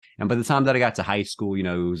And by the time that I got to high school, it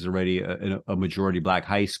was already a majority Black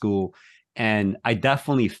high school. And I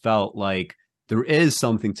definitely felt like there is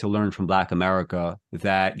something to learn from Black America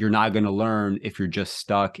that you're not going to learn if you're just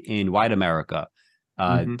stuck in white America.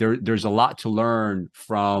 Hmm. There's a lot to learn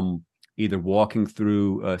from either walking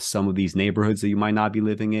through some of these neighborhoods that you might not be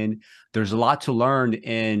living in. There's a lot to learn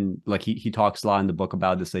in, like he talks a lot in the book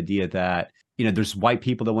about this idea that there's white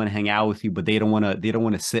people that want to hang out with you, but they don't want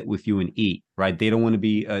to sit with you and eat, right? They don't want to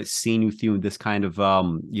be seen with you in this kind of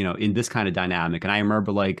in this kind of dynamic. And I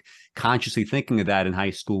remember like consciously thinking of that in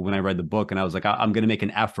high school when I read the book, and I was like, I'm going to make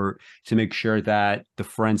an effort to make sure that the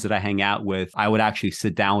friends that I hang out with, I would actually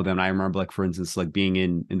sit down with them. And I remember, like, for instance, like being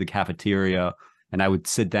in the cafeteria, and I would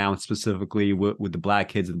sit down specifically with the Black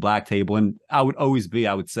kids at the Black table. And I would always be,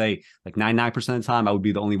 I would say, like 99% of the time, I would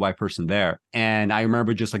be the only white person there. And I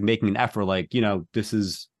remember just like making an effort, like, this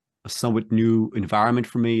is a somewhat new environment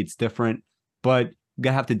for me. It's different, but you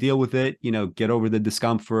gotta have to deal with it, get over the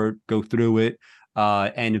discomfort, go through it.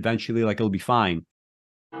 And eventually, like, it'll be fine.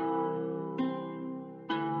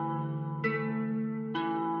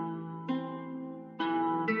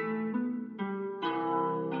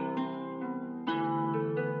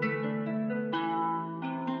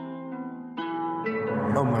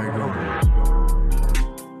 Oh my God.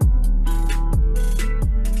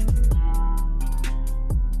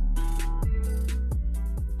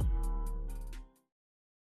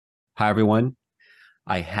 Hi, everyone.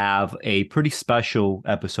 I have a pretty special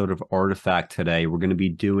episode of ArtiFact today. We're going to be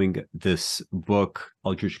doing this book,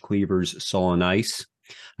 Eldridge Cleaver's Soul on Ice.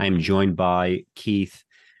 I am joined by Keith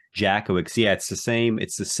Jackowicz. Yeah, it's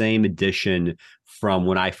the same edition from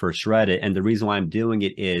when I first read it. And the reason why I'm doing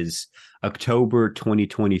it is October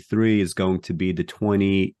 2023 is going to be the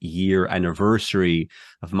 20-year anniversary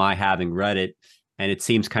of my having read it. And it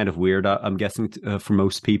seems kind of weird, I'm guessing, for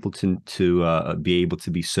most people to be able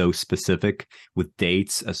to be so specific with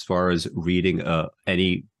dates as far as reading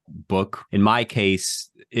any book. In my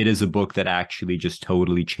case, it is a book that actually just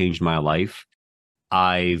totally changed my life.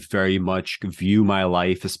 I very much view my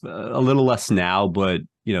life as a little less now, but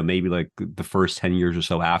maybe like the first 10 years or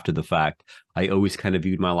so after the fact, I always kind of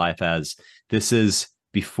viewed my life as this is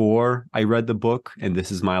before I read the book, and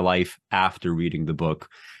this is my life after reading the book.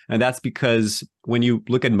 And that's because when you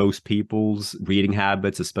look at most people's reading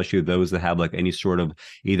habits, especially those that have like any sort of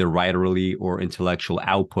either writerly or intellectual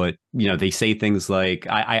output, they say things like,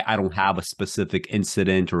 I don't have a specific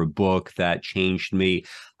incident or a book that changed me.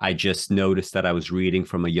 I just noticed that I was reading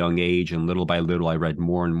from a young age, and little by little, I read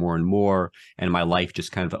more and more and more, and my life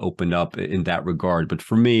just kind of opened up in that regard. But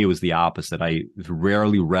for me, it was the opposite. I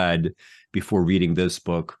rarely read before reading this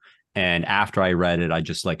book. And after I read it, I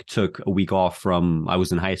just like took a week off from, I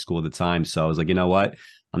was in high school at the time. So I was like, you know what?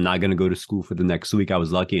 I'm not going to go to school for the next week. I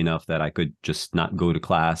was lucky enough that I could just not go to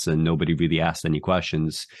class and nobody really asked any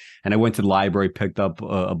questions. And I went to the library, picked up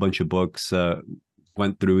a bunch of books,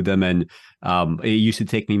 went through them, and it used to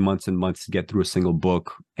take me months and months to get through a single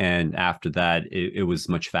book. And after that, it was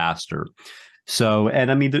much faster. So,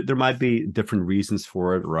 and I mean, there might be different reasons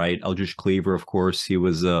for it, right? Eldridge Cleaver, of course, he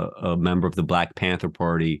was a member of the Black Panther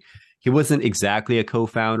Party. He wasn't exactly a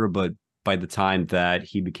co-founder, but by the time that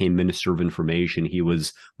he became Minister of Information, he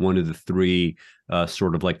was one of the three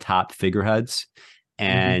sort of like top figureheads. Hmm.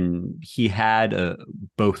 And he had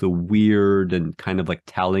both a weird and kind of like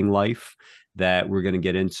telling life that we're going to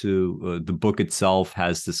get into. The book itself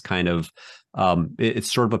has this kind of,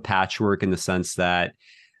 it's sort of a patchwork in the sense that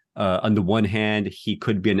on the one hand, he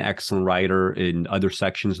could be an excellent writer. In other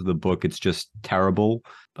sections of the book, it's just terrible.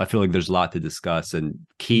 I feel like there's a lot to discuss. And Hmm.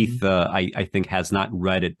 Keith, I think, has not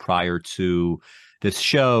read it prior to this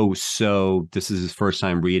show. So this is his first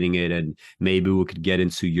time reading it. And maybe we could get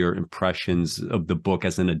into your impressions of the book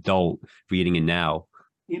as an adult reading it now.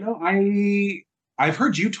 I've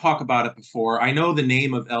heard you talk about it before. I know the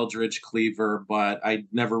name of Eldridge Cleaver, but I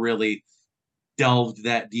never really delved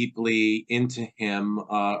that deeply into him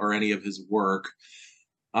or any of his work.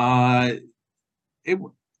 Uh, it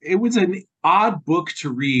it was an odd book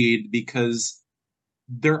to read because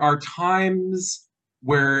there are times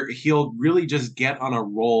where he'll really just get on a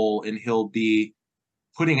roll and he'll be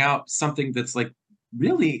putting out something that's like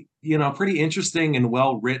really, pretty interesting and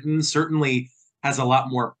well written. Certainly has a lot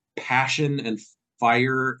more passion and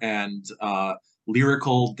fire and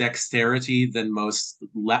lyrical dexterity than most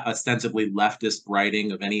ostensibly leftist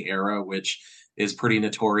writing of any era, which is pretty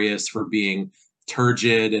notorious for being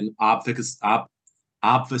turgid and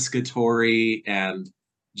obfuscatory and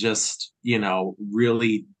just,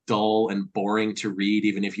 really dull and boring to read,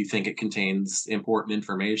 even if you think it contains important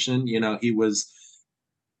information. He was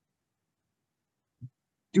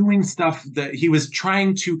doing stuff that he was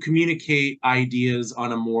trying to communicate ideas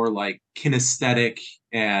on a more like kinesthetic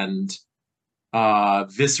and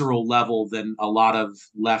visceral level than a lot of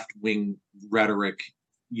left wing rhetoric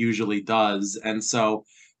usually does. And so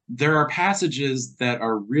there are passages that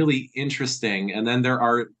are really interesting, and then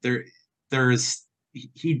there's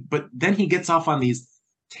but then he gets off on these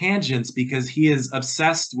tangents because he is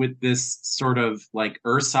obsessed with this sort of like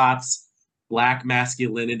ersatz black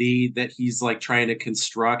masculinity that he's like trying to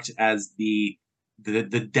construct as the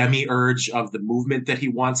demiurge of the movement that he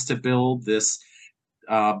wants to build, this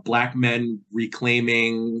black men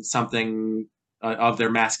reclaiming something of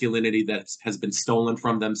their masculinity that has been stolen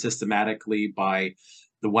from them systematically by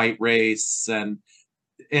the white race. And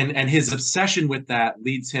his obsession with that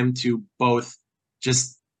leads him to both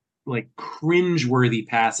just like cringe-worthy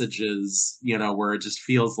passages, where it just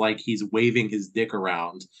feels like he's waving his dick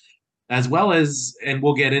around, as well as, and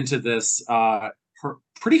we'll get into this,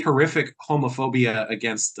 pretty horrific homophobia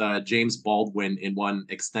against James Baldwin in one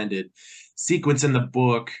extended sequence in the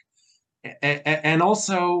book. And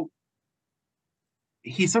also,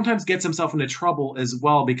 he sometimes gets himself into trouble as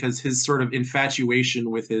well because his sort of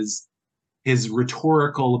infatuation with his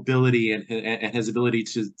rhetorical ability and his ability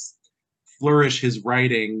to flourish his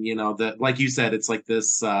writing, that, like you said, it's like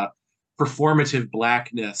this performative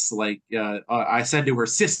blackness. Like I said to her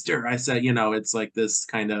sister, I said, it's like this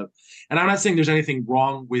kind of, and I'm not saying there's anything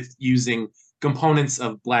wrong with using components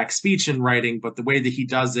of black speech in writing, but the way that he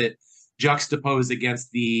does it juxtaposed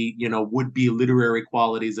against the would-be literary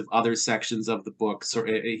qualities of other sections of the book. So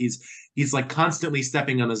he's like constantly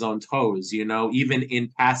stepping on his own toes, even in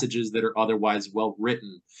passages that are otherwise well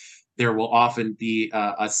written. There will often be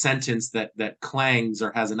a sentence that clangs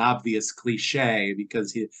or has an obvious cliche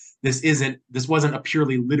because this wasn't a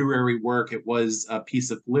purely literary work. It was a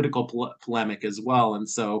piece of political polemic as well. And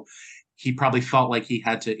so he probably felt like he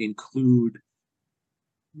had to include,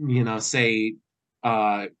 say,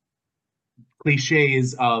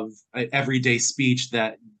 cliches of everyday speech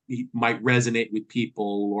that might resonate with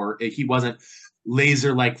people, or he wasn't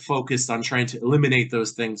laser like focused on trying to eliminate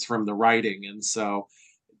those things from the writing. And so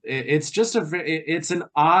it's an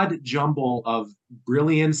odd jumble of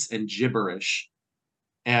brilliance and gibberish.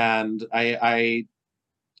 And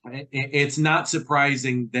it's not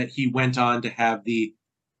surprising that he went on to have the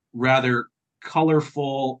rather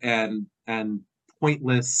colorful and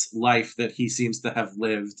pointless life that he seems to have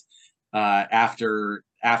lived after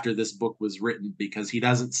this book was written, because he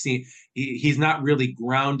doesn't seem he's not really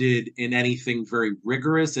grounded in anything very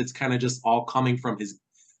rigorous. It's kind of just all coming from his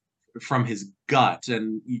gut,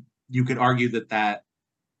 and you could argue that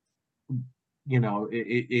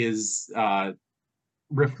it is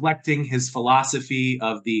reflecting his philosophy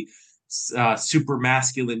of the super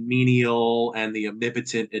masculine menial and the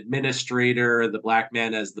omnipotent administrator, the black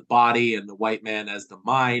man as the body and the white man as the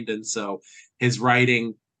mind. And so his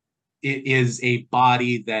writing, it is a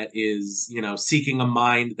body that is, seeking a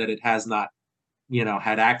mind that it has not,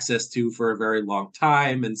 had access to for a very long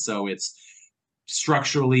time. And so it's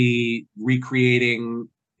structurally recreating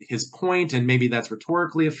his point, and maybe that's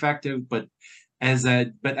rhetorically effective, but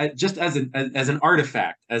just as an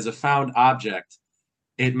artifact, as a found object,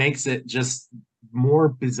 it makes it just more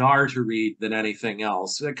bizarre to read than anything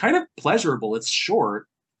else. Kind of pleasurable. It's short.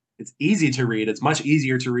 It's easy to read. It's much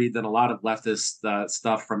easier to read than a lot of leftist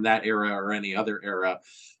stuff from that era or any other era.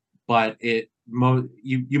 But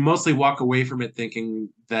you mostly walk away from it thinking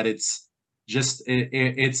that it's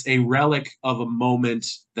a relic of a moment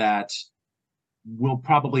that will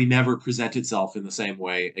probably never present itself in the same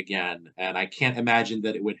way again. And I can't imagine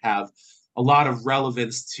that it would have a lot of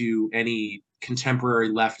relevance to any contemporary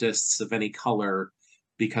leftists of any color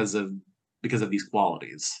because of these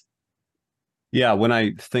qualities. Yeah, when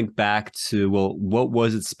I think back to, well, what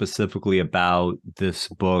was it specifically about this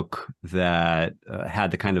book that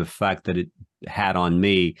had the kind of effect that it had on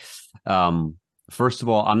me? First of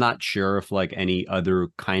all, I'm not sure if like any other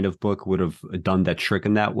kind of book would have done that trick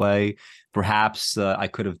in that way. Perhaps I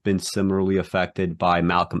could have been similarly affected by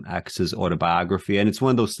Malcolm X's autobiography. And it's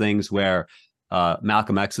one of those things where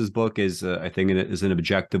Malcolm X's book is, I think, is an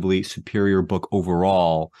objectively superior book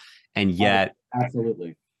overall. And yet,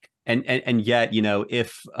 absolutely. And yet,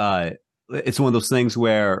 if it's one of those things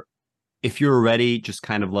where if you're already just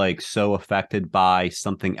kind of like so affected by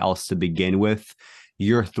something else to begin with,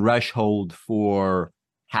 your threshold for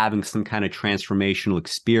having some kind of transformational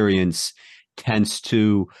experience tends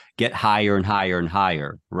to get higher and higher and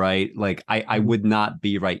higher, right? Like I Mhm. would not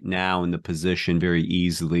be right now in the position very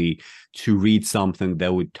easily to read something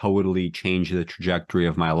that would totally change the trajectory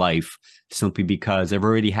of my life simply because I've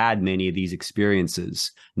already had many of these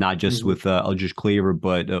experiences, not just Mhm. with Eldridge Cleaver,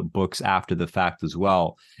 but books after the fact as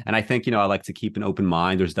well. And I think, I like to keep an open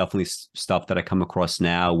mind. There's definitely stuff that I come across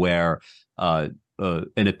now where uh,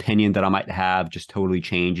 an opinion that I might have just totally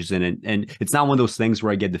changes. And it's not one of those things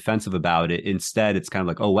where I get defensive about it. Instead, it's kind of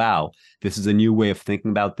like, oh, wow, this is a new way of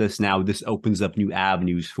thinking about this. Now, this opens up new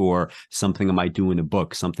avenues for something I might do in a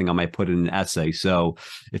book, something I might put in an essay. So,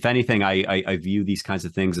 if anything, I view these kinds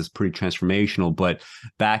of things as pretty transformational. But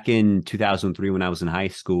back in 2003, when I was in high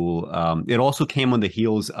school, it also came on the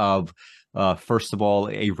heels of first of all,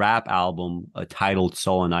 a rap album titled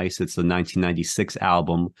Soul and Ice. It's a 1996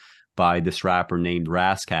 album by this rapper named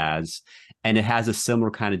Raskaz. And it has a similar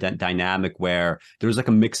kind of dynamic where there's like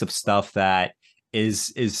a mix of stuff that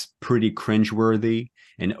is pretty cringeworthy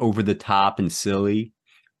and over the top and silly,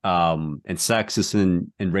 and sexist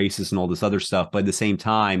and racist and all this other stuff. But at the same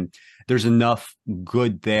time, there's enough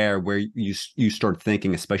good there where you start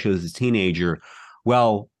thinking, especially as a teenager,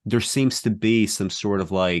 well, there seems to be some sort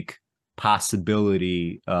of like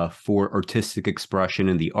possibility for artistic expression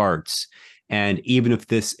in the arts. And even if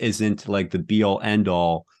this isn't like the be all end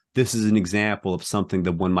all, this is an example of something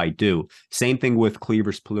that one might do. Same thing with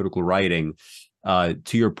Cleaver's political writing. To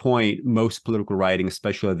your point, most political writing,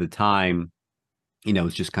 especially at the time,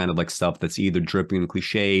 it's just kind of like stuff that's either dripping in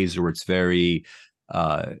cliches or it's very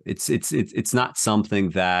it's not something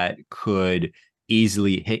that could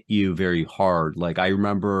easily hit you very hard. Like I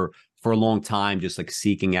remember for a long time just like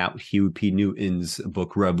seeking out Huey P. Newton's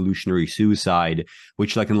book Revolutionary Suicide,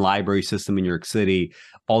 which like in the library system in New York City,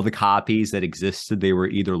 all the copies that existed, they were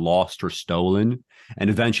either lost or stolen. And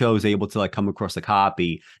eventually I was able to like come across a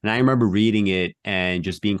copy. And I remember reading it and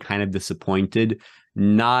just being kind of disappointed,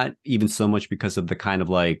 not even so much because of the kind of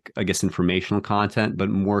like, I guess, informational content, but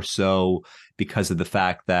more so because of the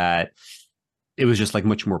fact that it was just like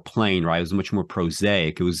much more plain, right? It was much more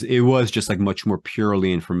prosaic. It was just like much more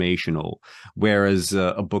purely informational. Whereas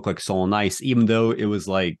a book like Soul and Ice, even though it was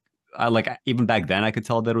like, I like even back then I could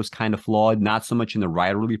tell that it was kind of flawed, not so much in the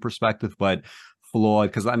writerly perspective, but flawed.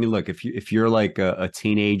 Because I mean, look, if you're like a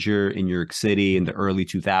teenager in New York City in the early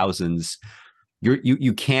 2000s,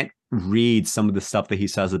 you can't read some of the stuff that he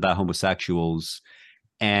says about homosexuals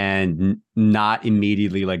and not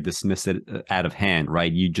immediately like dismiss it out of hand,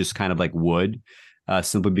 right? You just kind of like would,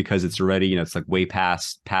 simply because it's already, it's like way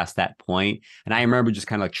past that point. And I remember just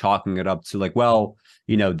kind of like chalking it up to like, well,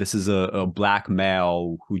 this is a black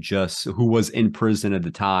male who was in prison at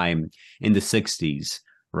the time in the 60s,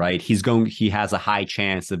 right? He has a high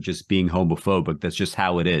chance of just being homophobic. That's just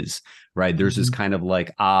how it is, right? There's this Mhm. kind of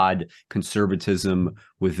like odd conservatism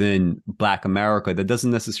within Black America that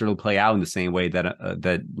doesn't necessarily play out in the same way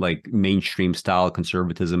that like mainstream style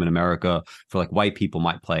conservatism in America for like white people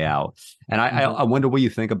might play out. And I Mhm. wonder what you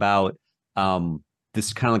think about um,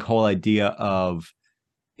 this kind of like whole idea of,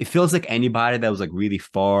 it feels like anybody that was like really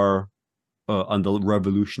far on the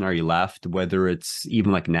revolutionary left, whether it's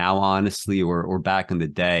even like now, honestly, or back in the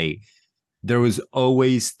day, there was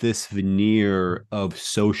always this veneer of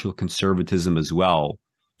social conservatism as well.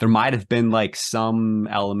 There might have been like some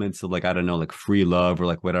elements of like, I don't know, like free love or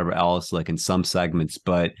like whatever else, like in some segments.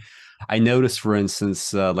 But I noticed, for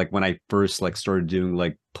instance, like when I first like started doing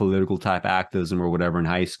like political type activism or whatever in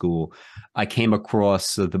high school, I came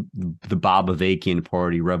across the Bob Avakian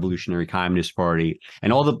Party, Revolutionary Communist Party,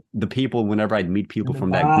 and all the people. Whenever I'd meet people And the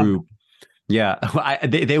from that Bob. group, yeah,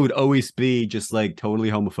 they would always be just like totally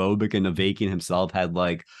homophobic, and Avakian himself had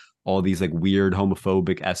like all these like weird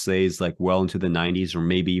homophobic essays like well into the 90s or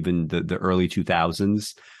maybe even the early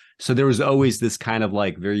 2000s. So there was always this kind of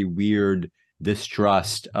like very weird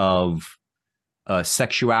distrust of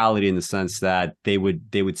sexuality, in the sense that they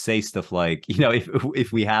would say stuff like,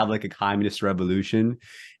 if we have like a communist revolution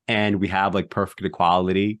and we have like perfect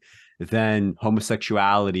equality, then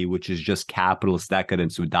homosexuality, which is just capitalist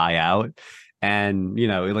decadence, would die out. And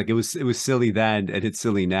like it was silly then and it's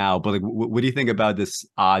silly now. But like, what do you think about this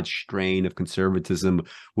odd strain of conservatism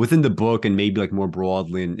within the book and maybe like more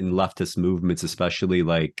broadly in leftist movements, especially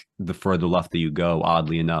like the further left that you go,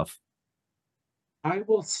 oddly enough? I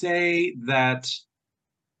will say that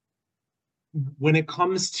when it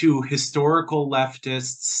comes to historical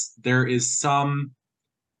leftists, there is some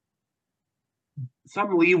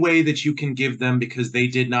leeway that you can give them because they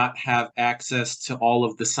did not have access to all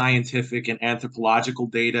of the scientific and anthropological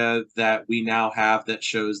data that we now have that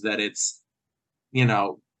shows that you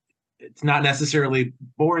know, it's not necessarily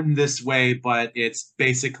born this way, but it's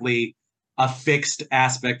basically a fixed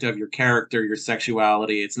aspect of your character, your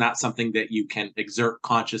sexuality. It's not something that you can exert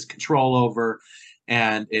conscious control over,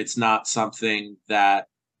 and it's not something that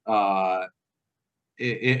uh,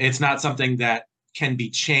 it's not something that can be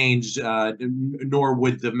changed, nor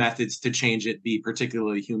would the methods to change it be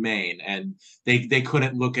particularly humane. And they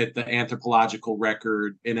couldn't look at the anthropological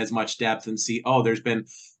record in as much depth and see, oh, there's been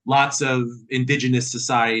lots of indigenous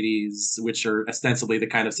societies, which are ostensibly the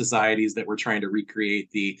kind of societies that we're trying to recreate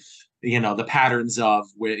the patterns of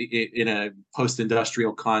in a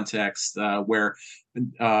post-industrial context, where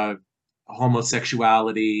uh,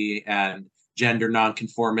 homosexuality and gender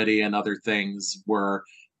nonconformity and other things were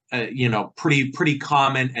pretty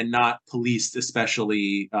common and not policed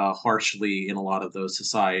especially harshly in a lot of those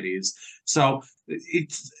societies. So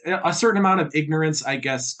it's a certain amount of ignorance, I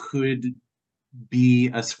guess, could be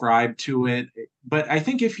ascribed to it. But I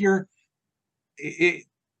think if you're it,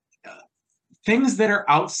 things that are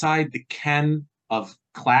outside the ken of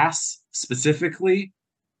class specifically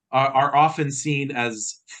are often seen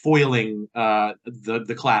as foiling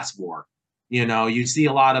the class war. You see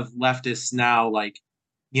a lot of leftists now, like,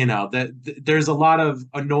 there's a lot of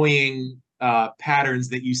annoying patterns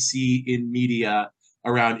that you see in media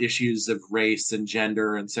around issues of race and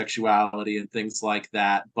gender and sexuality and things like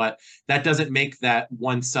that. But that doesn't make that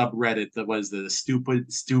one subreddit that was the stupid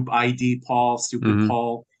ID Paul, stupid Hmm.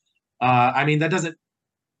 Paul. I mean, that doesn't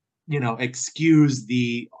excuse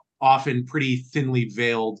the often pretty thinly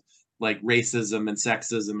veiled like racism and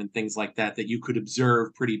sexism and things like that that you could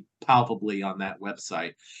observe pretty palpably on that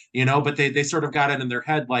website. But they sort of got it in their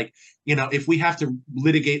head, like, if we have to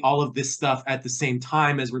litigate all of this stuff at the same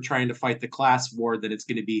time as we're trying to fight the class war, then it's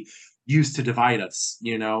going to be used to divide us.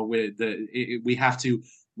 We have to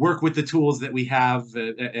work with the tools that we have,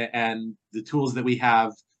 and the tools that we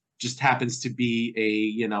have just happens to be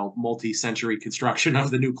a multi-century construction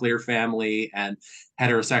of the nuclear family and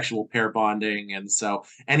heterosexual pair bonding. And so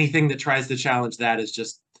anything that tries to challenge that is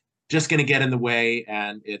just going to get in the way,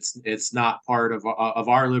 and it's not part of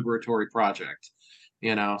our liberatory project.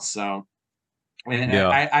 So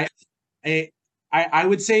Yeah. I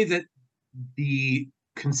would say that the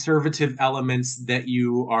conservative elements that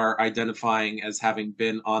you are identifying as having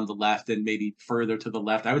been on the left and maybe further to the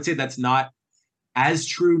left, I would say that's not as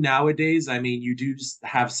true nowadays. I mean, you do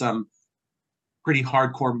have some pretty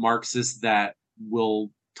hardcore Marxists that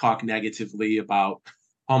will talk negatively about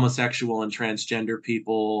homosexual and transgender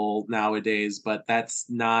people nowadays, but that's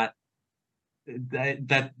not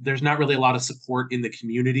that there's not really a lot of support in the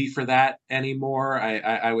community for that anymore.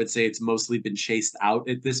 I would say it's mostly been chased out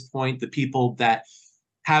at this point. The people that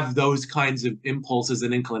have those kinds of impulses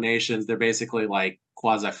and inclinations, they're basically like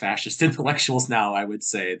quasi-fascist intellectuals now. I would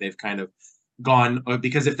say they've kind of gone,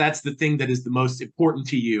 because if that's the thing that is the most important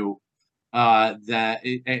to you,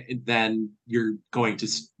 then you're going to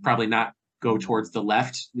probably not go towards the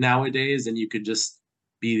left nowadays, and you could just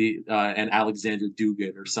be an Alexander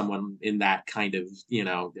Dugin or someone in that kind of,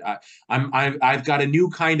 I've got a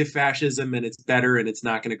new kind of fascism and it's better and it's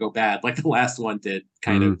not going to go bad like the last one did,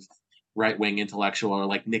 kind Mm. of right wing intellectual, or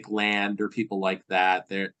like Nick Land or people like that.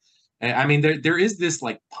 I mean, there is this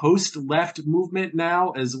like post left movement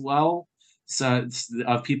now as well. So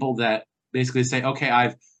of people that basically say, okay,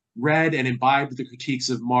 I've read and imbibed the critiques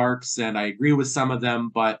of Marx and I agree with some of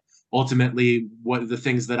them, but ultimately what the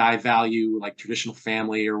things that I value, like traditional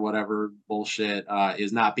family or whatever bullshit,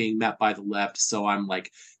 is not being met by the left. So I'm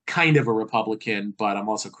like kind of a Republican, but I'm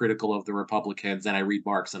also critical of the Republicans, and I read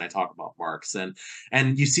Marx and I talk about Marx. And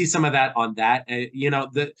you see some of that on that.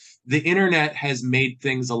 The internet has made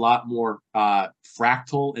things a lot more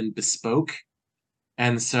fractal and bespoke.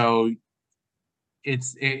 And so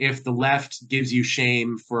it's, if the left gives you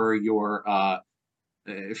shame for your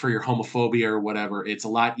homophobia or whatever, it's a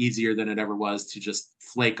lot easier than it ever was to just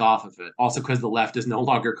flake off of it. Also, because the left is no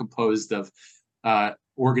longer composed of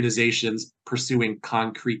organizations pursuing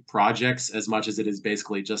concrete projects as much as it is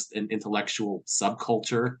basically just an intellectual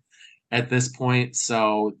subculture at this point.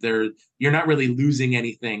 So you're not really losing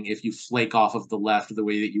anything if you flake off of the left the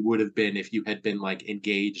way that you would have been if you had been like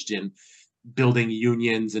engaged in building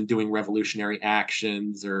unions and doing revolutionary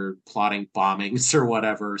actions or plotting bombings or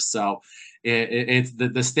whatever. So it's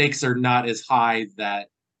the stakes are not as high that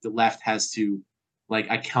the left has to like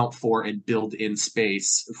account for and build in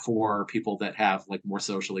space for people that have like more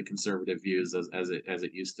socially conservative views as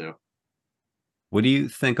it used to. What do you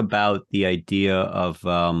think about the idea of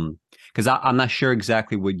because I'm not sure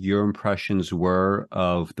exactly what your impressions were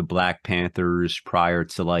of the Black Panthers prior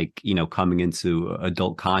to, like, coming into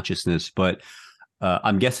adult consciousness, but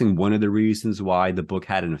I'm guessing one of the reasons why the book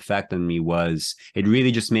had an effect on me was it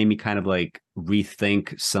really just made me kind of like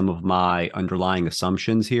rethink some of my underlying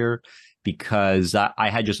assumptions here, because I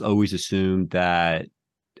had just always assumed that,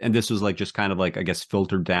 and this was like just kind of like, I guess,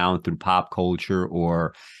 filtered down through pop culture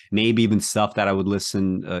or maybe even stuff that I would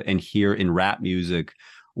listen and hear in rap music,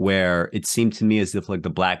 where it seemed to me as if like the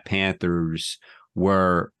Black Panthers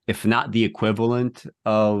were, if not the equivalent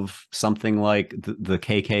of something like the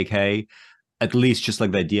KKK, at least just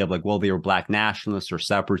like the idea of like, well, they were black nationalists or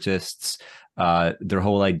separatists. Their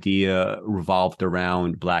whole idea revolved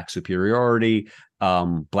around black superiority.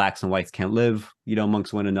 Blacks and whites can't live,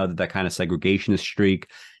 amongst one another. That kind of segregationist streak.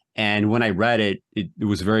 And when I read it, it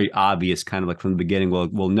was very obvious, kind of like from the beginning.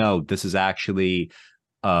 Well, no, this is actually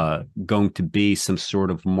going to be some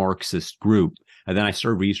sort of Marxist group. And then I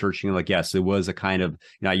started researching, like, yes, it was a kind of,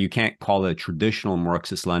 you can't call it a traditional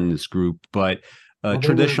Marxist-Leninist group, but Well,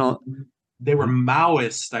 traditional. they were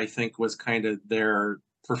Maoist, I think, was kind of their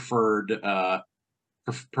preferred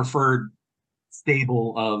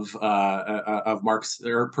stable of Marx,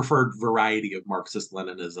 or preferred variety of Marxist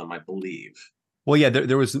Leninism, I believe. Well, yeah,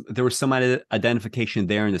 there was some identification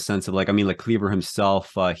there in the sense of like, I mean, like Cleaver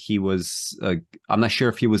himself, he was, I'm not sure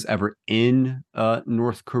if he was ever in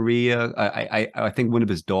North Korea. I think one of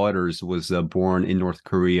his daughters was born in North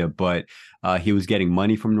Korea, but he was getting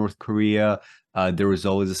money from North Korea. There was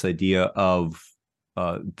always this idea of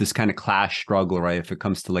this kind of class struggle, right? If it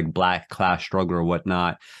comes to like black class struggle or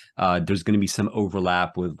whatnot, there's going to be some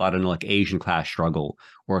overlap with, I don't know, like Asian class struggle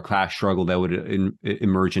or a class struggle that would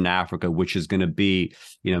emerge in Africa, which is going to be,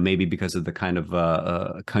 maybe because of the kind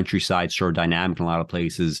of countryside sort of dynamic in a lot of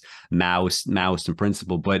places, Maoist in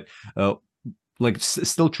principle, but like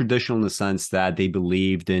still traditional in the sense that they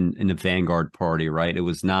believed in a vanguard party, right? It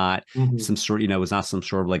was not Mm-hmm. some sort, it was not some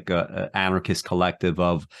sort of like a anarchist collective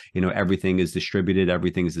of, everything is distributed,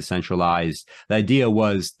 everything is decentralized. The idea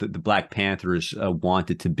was that the Black Panthers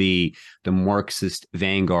wanted to be the Marxist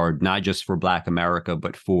vanguard, not just for Black America,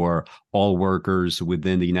 but for all workers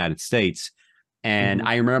within the United States. And Mm-hmm.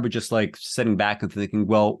 I remember just like sitting back and thinking,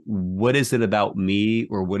 well, what is it about me,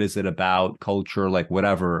 or what is it about culture, like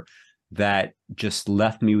whatever, that just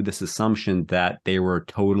left me with this assumption that they were a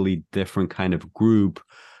totally different kind of group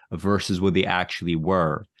versus what they actually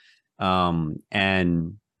were.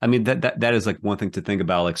 And I mean that is like one thing to think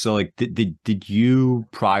about. Like, so like did you,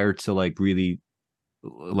 prior to like really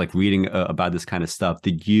like reading about this kind of stuff,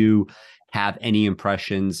 did you have any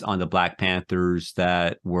impressions on the Black Panthers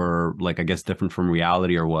that were like, I guess, different from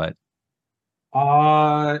reality, or what?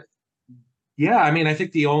 Uh, yeah, I mean, I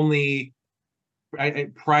think the only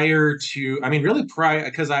prior to, I mean, really prior,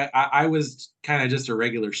 because I was kind of just a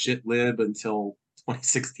regular shit lib until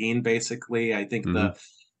 2016, basically. I think Mm-hmm.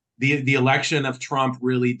 the election of Trump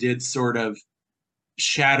really did sort of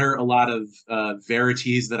shatter a lot of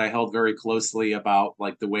verities that I held very closely about,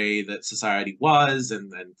 like the way that society was,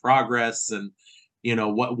 and progress, and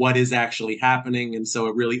what is actually happening. And so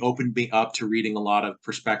it really opened me up to reading a lot of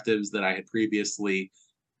perspectives that I had previously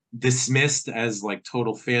dismissed as like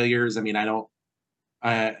total failures. I mean, I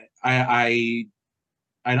I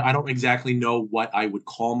I don't exactly know what I would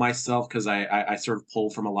call myself, because I sort of pull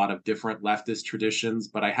from a lot of different leftist traditions,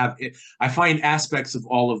 but I find aspects of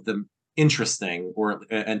all of them interesting, or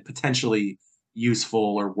and potentially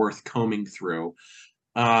useful or worth combing through.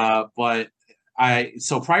 But I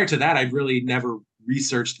so prior to that, I'd really never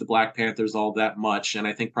researched the Black Panthers all that much, and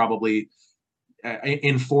I think probably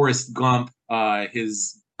in Forrest Gump,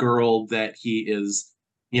 his girl that he is,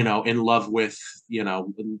 in love with,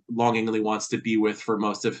 longingly wants to be with for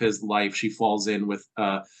most of his life, she falls in with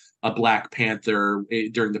a Black Panther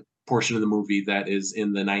during the portion of the movie that is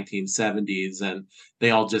in the 1970s, and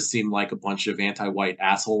they all just seem like a bunch of anti-white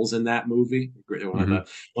assholes in that movie. One of Mm-hmm. the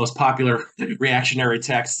most popular reactionary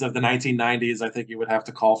texts of the 1990s, I think you would have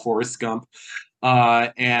to call Forrest Gump.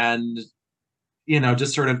 And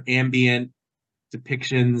just sort of ambient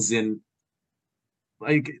depictions in,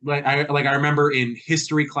 I remember in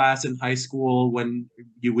history class in high school, when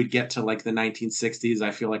you would get to like the 1960s,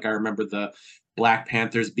 I feel like I remember the Black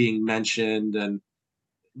Panthers being mentioned, and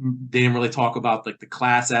they didn't really talk about like the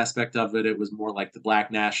class aspect of it. It was more like the Black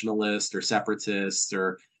nationalist or separatist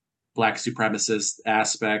or Black supremacist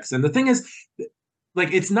aspects. And the thing is,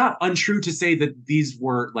 like, it's not untrue to say that these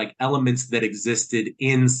were like elements that existed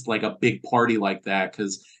in like a big party like that,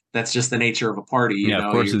 because that's just the nature of a party. Yeah,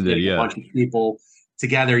 of course You're it did. getting a Yeah. bunch of people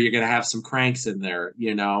together, you're going to have some cranks in there,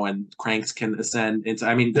 and cranks can ascend into,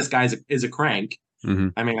 I mean, this guy is a crank. Mm-hmm.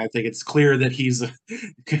 I mean, I think it's clear that he's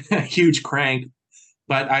a huge crank,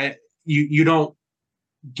 but you don't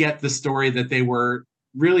get the story that they were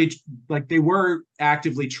really, like, they were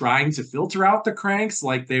actively trying to filter out the cranks,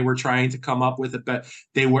 like they were trying to come up with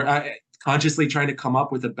they were consciously trying to come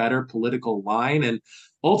up with a better political line. And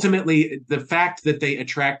ultimately, the fact that they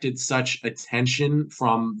attracted such attention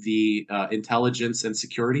from the intelligence and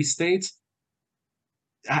security states,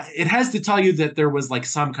 it has to tell you that there was like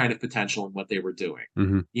some kind of potential in what they were doing,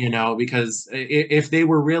 Hmm. because if they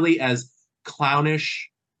were really as clownish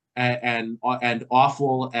and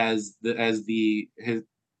awful as the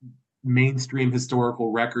mainstream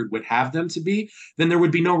historical record would have them to be, then there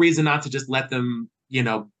would be no reason not to just let them,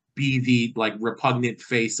 be the like repugnant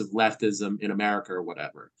face of leftism in America or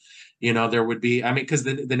whatever. There would be, I mean, because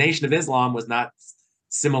the Nation of Islam was not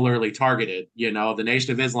similarly targeted. The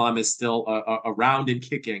Nation of Islam is still around and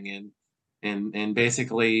kicking, and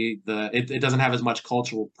basically it doesn't have as much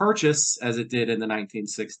cultural purchase as it did in the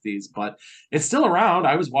 1960s, but it's still around.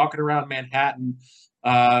 I was walking around Manhattan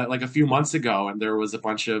like a few months ago, and there was a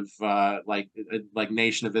bunch of like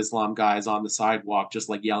Nation of Islam guys on the sidewalk, just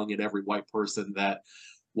like yelling at every white person that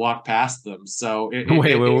walked past them. So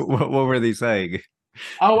Wait, what were they saying?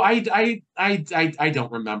 oh, I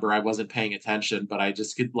don't remember. I wasn't paying attention, but I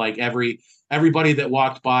just could, like, everybody that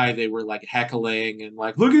walked by, they were like heckling and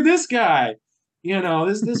like, look at this guy,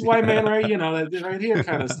 this white man right, right here,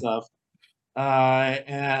 kind of stuff.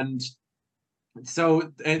 And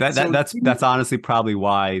so That's honestly probably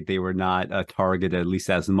why they were not targeted at least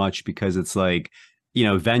as much, because it's like,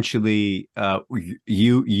 eventually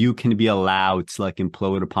you can be allowed to like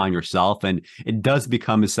implode upon yourself, and it does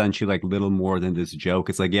become essentially like little more than this joke.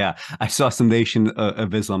 It's like, yeah, I saw some Nation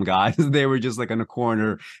of Islam guys. They were just like on a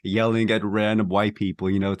corner yelling at random white people.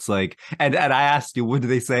 It's like, and I asked you, what do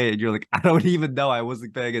they say? And you're like, I don't even know. I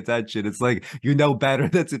wasn't paying attention. It's like, better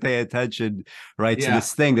than to pay attention, right, to yeah,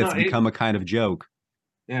 this thing no, that's become a kind of joke.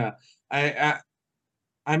 yeah, I, I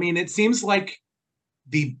I mean, it seems like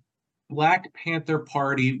the Black Panther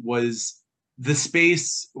Party was the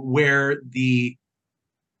space where the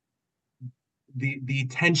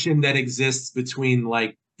tension that exists between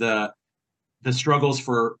like the struggles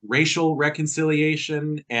for racial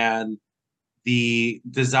reconciliation and the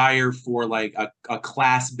desire for like a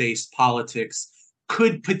class-based politics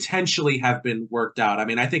could potentially have been worked out. I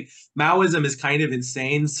mean, I think Maoism is kind of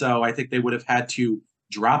insane, so I think they would have had to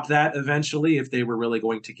drop that eventually if they were really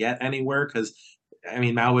going to get anywhere. Because I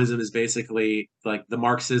mean, Maoism is basically like the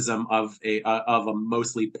Marxism of a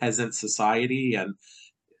mostly peasant society, and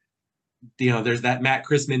there's that Matt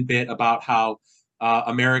Christman bit about how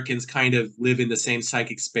Americans kind of live in the same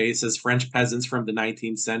psychic space as French peasants from the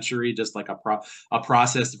 19th century, just like a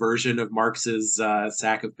processed version of Marx's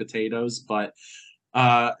sack of potatoes. But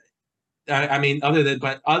I mean, other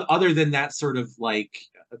than that sort of like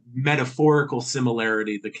metaphorical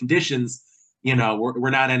similarity, the conditions,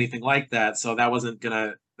 were not anything like that. So that wasn't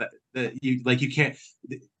gonna you can't,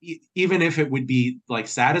 even if it would be like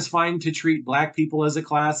satisfying to treat black people as a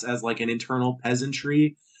class as like an internal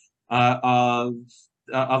peasantry uh, of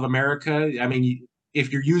of America. I mean,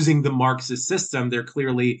 if you're using the Marxist system, they're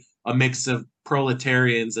clearly a mix of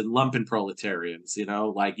proletarians and lumpen proletarians.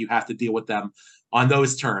 Like you have to deal with them on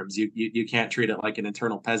those terms. You can't treat it like an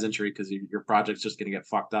internal peasantry because your project's just going to get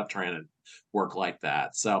fucked up trying to work like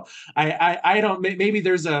that. So I don't, maybe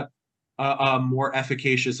there's a more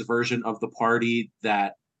efficacious version of the party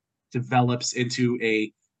that develops into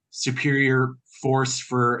a superior force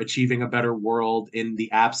for achieving a better world in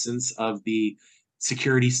the absence of the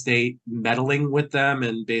security state meddling with them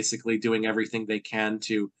and basically doing everything they can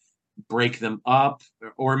to break them up.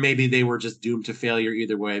 Or maybe they were just doomed to failure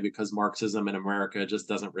either way because Marxism in America just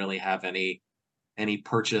doesn't really have any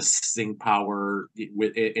purchasing power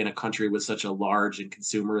in a country with such a large and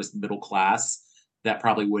consumerist middle class that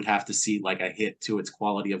probably would have to see like a hit to its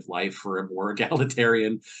quality of life for a more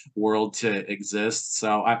egalitarian world to exist.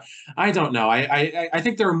 So I don't know. I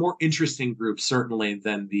think there are more interesting groups certainly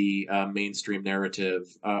than the mainstream narrative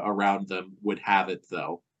around them would have it,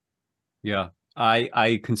 though. Yeah.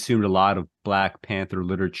 I consumed a lot of Black Panther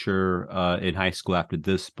literature in high school after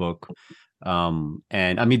this book. And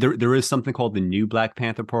I mean, there is something called the New Black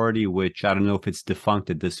Panther Party, which I don't know if it's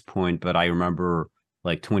defunct at this point, but I remember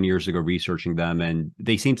like 20 years ago researching them, and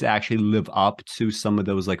they seem to actually live up to some of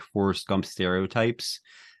those like Forrest Gump stereotypes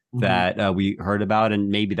Mm-hmm. that we heard about. And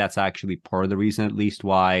maybe that's actually part of the reason, at least,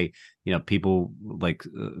 why people like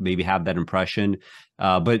maybe have that impression.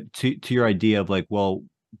 But to your idea of like, well,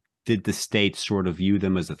 did the state sort of view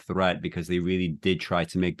them as a threat because they really did try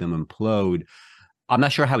to make them implode? I'm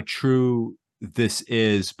not sure how true this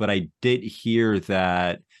is, but I did hear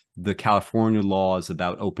that the California laws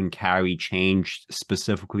about open carry changed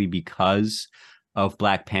specifically because of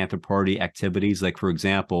Black Panther Party activities. Like, for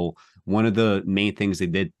example, one of the main things they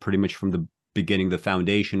did pretty much from the beginning, the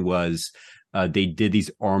foundation was they did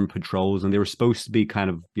these armed patrols, and they were supposed to be kind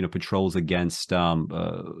of patrols against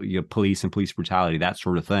police and police brutality, that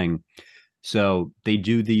sort of thing. So they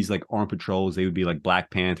do these like armed patrols. They would be like Black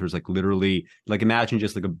Panthers, like literally, like imagine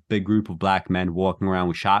just like a big group of black men walking around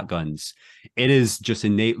with shotguns. It is just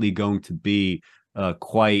innately going to be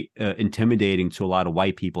quite intimidating to a lot of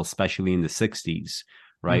white people, especially in the 60s,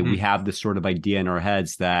 right? We Hmm. have this sort of idea in our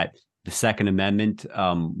heads that the Second Amendment,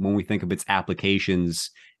 when we think of its applications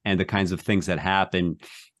and the kinds of things that happen,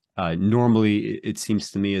 normally it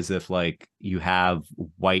seems to me as if like you have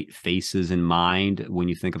white faces in mind when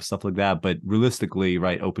you think of stuff like that, but realistically,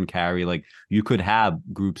 right, open carry, like you could have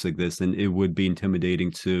groups like this and it would be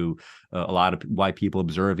intimidating to a lot of white people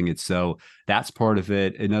observing it. So that's part of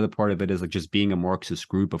it. Another part of it is like just being a Marxist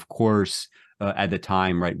group. Of course, at the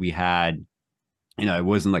time, right, we had, it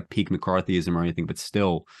wasn't like peak McCarthyism or anything, but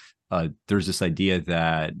still there's this idea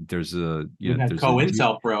that there's a We had there's a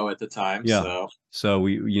COINTELPRO at the time, yeah. so. So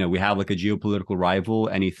we have like a geopolitical rival,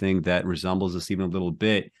 anything that resembles us even a little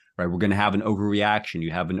bit, right? We're going to have an overreaction.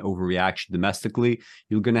 You have an overreaction domestically.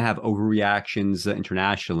 You're going to have overreactions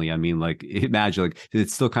internationally. I mean, like imagine, like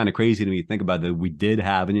it's still kind of crazy to me to think about that. We did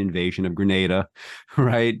have an invasion of Grenada,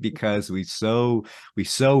 right? Because we so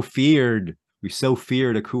feared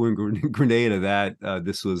a coup in Grenada that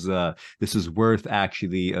this was worth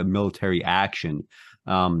actually a military action.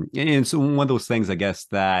 And so one of those things, I guess,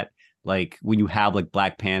 that like when you have like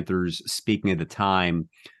Black Panthers speaking at the time,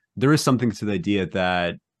 there is something to the idea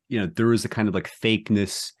that there is a kind of like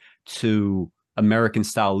fakeness to American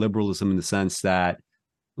style liberalism in the sense that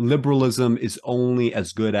liberalism is only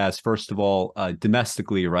as good as, first of all,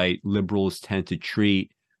 domestically, right? Liberals tend to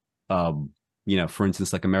treat um, for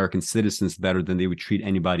instance, like American citizens better than they would treat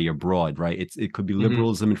anybody abroad, right? It could be Mhm.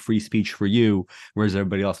 liberalism and free speech for you, whereas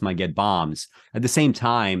everybody else might get bombs. At the same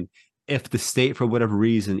time, if the state, for whatever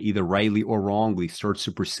reason, either rightly or wrongly, starts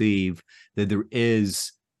to perceive that there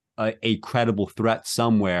is a credible threat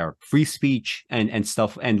somewhere, free speech and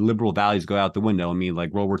stuff and liberal values go out the window. I mean,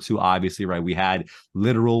 like World War II, obviously, right? We had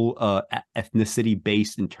literal ethnicity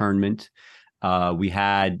based internment. We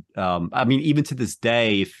had, I mean, even to this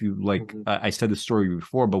day, if you like, Mhm. I said the story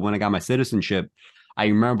before, but when I got my citizenship, I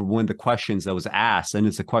remember one of the questions that was asked, and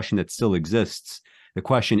it's a question that still exists. The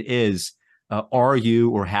question is, are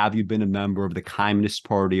you or have you been a member of the Communist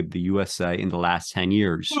Party of the USA in the last 10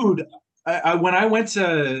 years? Dude, when I went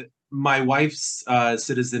to my wife's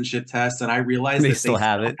citizenship test and I realized They that they still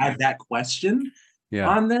have still it. had that question Yeah.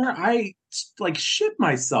 on there, I like shit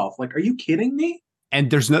myself. Like, are you kidding me? And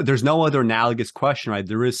there's no other analogous question, right?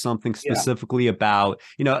 There is something Yeah. specifically about,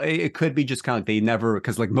 it could be just kind of like they never,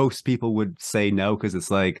 because like most people would say no, because it's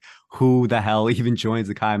like who the hell even joins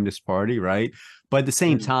the Communist Party, right? But at the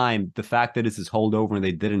same Mhm. time, the fact that it's this holdover and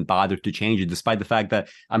they didn't bother to change it, despite the fact that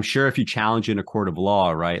I'm sure if you challenge it in a court of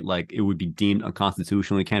law, right, like it would be deemed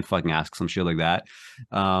unconstitutional. You can't fucking ask some shit like that.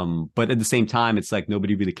 But at the same time, it's like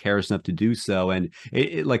nobody really cares enough to do so, and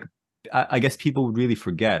like I guess people would really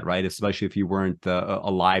forget, right? Especially if you weren't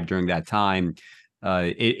alive during that time.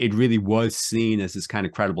 It really was seen as this kind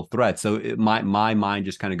of credible threat. So my mind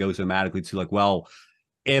just kind of goes automatically to like, well,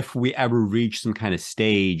 if we ever reach some kind of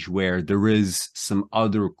stage where there is some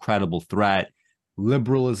other credible threat,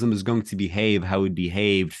 liberalism is going to behave how it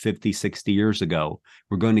behaved 50, 60 years ago.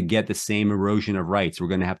 We're going to get the same erosion of rights. We're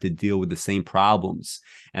going to have to deal with the same problems.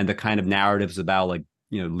 And the kind of narratives about like,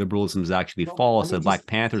 liberalism is actually Well, I false. mean, And Black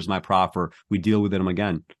Panthers might proffer, we deal with them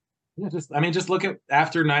again. I mean, just look at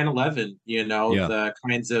after 9/11, Yeah. the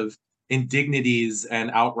kinds of indignities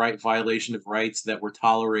and outright violation of rights that were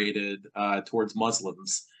tolerated towards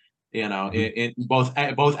Muslims, Mm-hmm. in both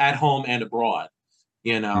at home and abroad.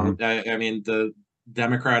 Mm-hmm. I mean, the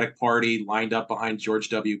Democratic Party lined up behind George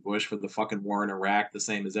W. Bush for the fucking war in Iraq, the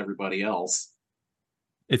same as everybody else.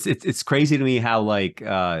 It's crazy to me how like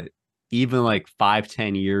even like 5,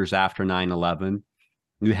 10 years after 9/11,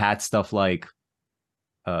 you had stuff like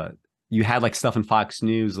uh you had like stuff in Fox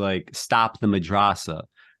News like stop the madrasa,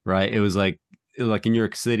 right? It was like in New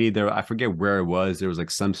York City there, I forget where it was, there was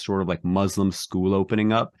like some sort of like Muslim school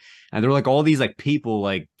opening up, and there were like all these like people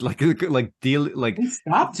like deal like They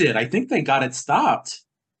stopped it. I think they got it stopped.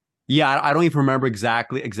 yeah, I don't even remember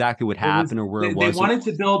exactly what It was happened or where it they was. wanted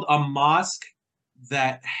to build a mosque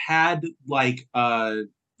that had like a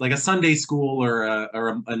Sunday school or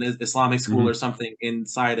an Islamic school or Mhm. something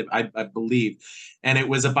inside of I believe, and it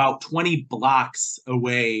was about 20 blocks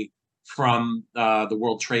away from the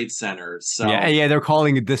World Trade Center. Yeah, So yeah, they're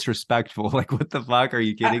calling it disrespectful. Like, what the fuck? Are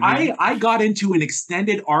you kidding me? I got into an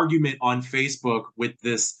extended argument on Facebook with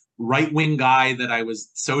this right wing guy that I was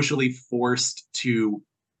socially forced to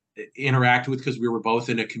interact with because we were both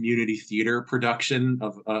in a community theater production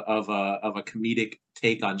of a comedic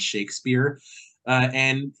take on Shakespeare,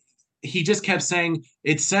 and he just kept saying,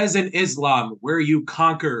 "It says in Islam, where you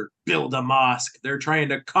conquer, build a mosque. They're trying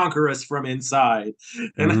to conquer us from inside,"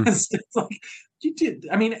 and Hmm. it's like, you did.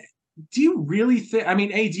 I mean, do you really think? I mean,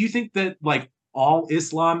 do you think that like all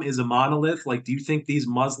Islam is a monolith? Like, do you think these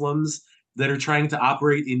Muslims that are trying to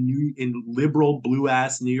operate in liberal blue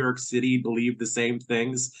ass New York City believe the same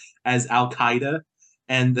things as Al Qaeda,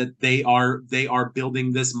 and that they are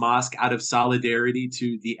building this mosque out of solidarity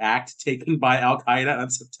to the act taken by Al Qaeda on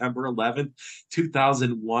September 11th,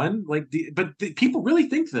 2001? Like, people really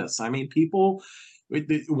think this. I mean, people.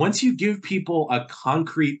 Once you give people a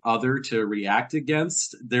concrete other to react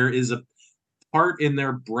against, there is a part in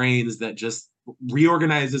their brains that just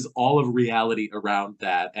reorganizes all of reality around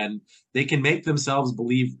that, and they can make themselves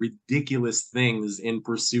believe ridiculous things in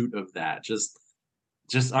pursuit of that.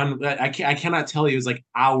 I cannot tell you, it was like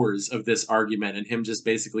hours of this argument and him just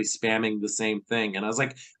basically spamming the same thing, and I was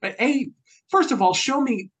like, hey, first of all, show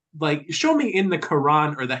me in the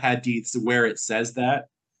Quran or the hadiths where it says that.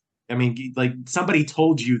 I mean, like, somebody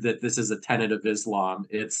told you that this is a tenet of Islam.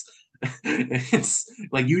 It's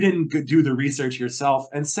like you didn't do the research yourself.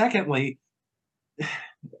 And secondly,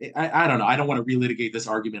 I don't know. I don't want to relitigate this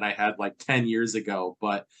argument I had like 10 years ago,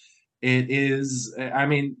 but it is. I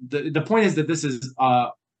mean, the point is that this is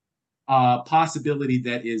a possibility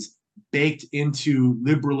that is baked into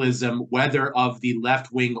liberalism, whether of the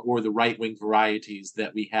left wing or the right wing varieties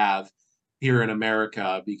that we have here in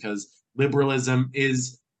America, because liberalism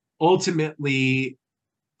is ultimately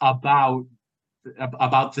about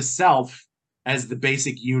the self as the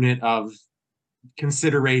basic unit of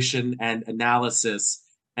consideration and analysis.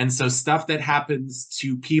 And so stuff that happens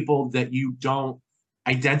to people that you don't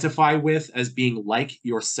identify with as being like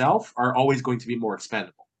yourself are always going to be more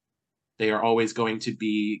expendable. They are always going to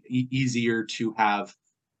be easier to have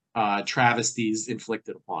travesties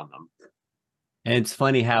inflicted upon them. And it's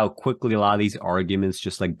funny how quickly a lot of these arguments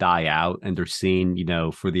just like die out and they're seen,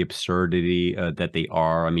 for the absurdity that they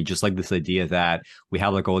are. I mean, just like this idea that we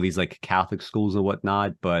have like all these like Catholic schools and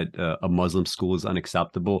whatnot, but a Muslim school is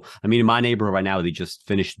unacceptable. I mean, in my neighborhood right now, they just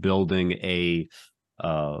finished building a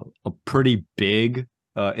pretty big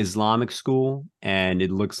Islamic school, and it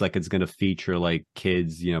looks like it's going to feature like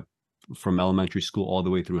kids, from elementary school all the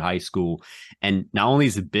way through high school. And not only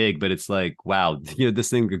is it big, but it's like, wow, this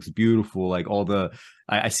thing looks beautiful. Like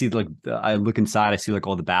I see like I look inside, I see like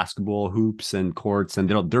all the basketball hoops and courts, and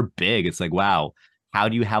they're big. It's like, wow, how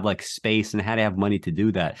do you have like space and how do you have money to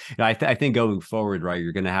do that? I think going forward, right,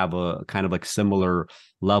 you're going to have a kind of like similar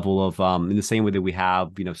level of in the same way that we have,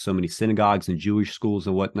 so many synagogues and Jewish schools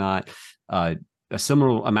and whatnot. A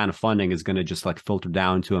similar amount of funding is going to just like filter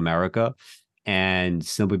down to America. And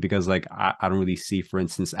simply because like I don't really see, for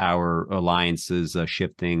instance, our alliances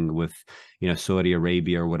shifting with Saudi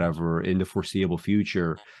Arabia or whatever in the foreseeable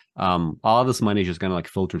future. All of this money is just going to like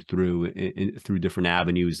filter through through different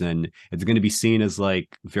avenues, and it's going to be seen as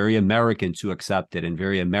like very American to accept it and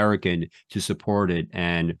very American to support it.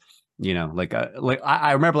 And like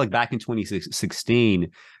I remember like back in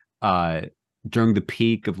 2016, during the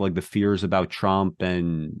peak of like the fears about Trump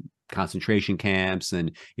and concentration camps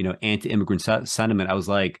and anti-immigrant sentiment, I was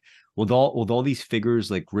like, with all these figures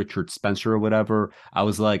like Richard Spencer or whatever, I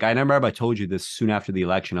was like, I remember I told you this soon after the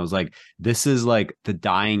election, I was like, this is like the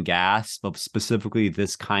dying gasp of specifically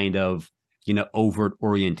this kind of overt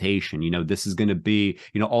orientation. This is going to be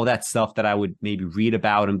all that stuff that I would maybe read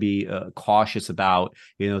about and be cautious about,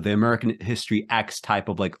 the American history X type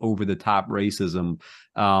of like over the top racism.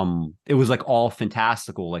 It was like all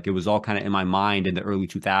fantastical, like it was all kind of in my mind in the early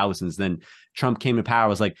 2000s. Then Trump came to power. I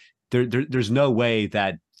was like, there's no way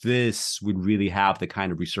that this would really have the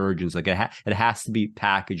kind of resurgence. Like it has to be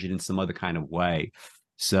packaged in some other kind of way.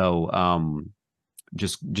 So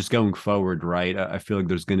just going forward, right? I feel like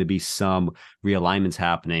there's going to be some realignments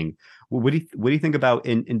happening. What do you think about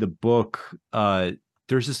in the book?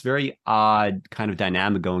 There's this very odd kind of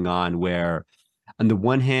dynamic going on where, on the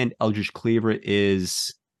one hand, Eldridge Cleaver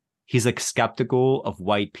he's like skeptical of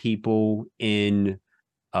white people in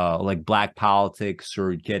like black politics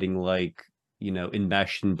or getting like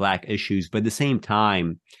enmeshed in black issues, but at the same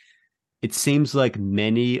time, it seems like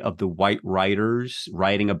many of the white writers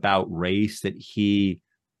writing about race that he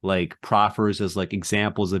like proffers as like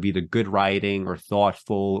examples of either good writing or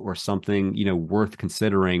thoughtful or something worth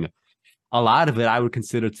considering a lot of it I would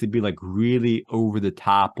consider to be like really over the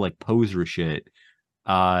top, like poser shit.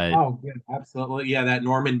 Uh, Oh, yeah, absolutely. Yeah, that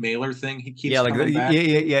Norman Mailer thing he yeah, keeps like coming back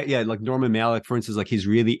to. yeah. Like Norman Mailer, for instance, like he's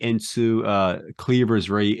really into Cleaver is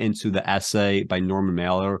very into the essay by Norman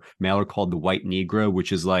Mailer called The White Negro,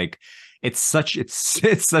 which is like it's such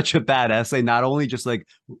a bad essay. Not only just like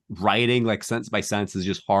writing like sentence by sentence is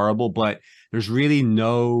just horrible, but there's really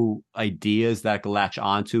no ideas that I could latch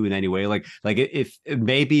onto in any way. Like if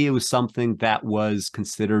maybe it was something that was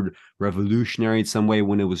considered revolutionary in some way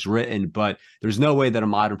when it was written, but there's no way that a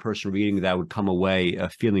modern person reading that would come away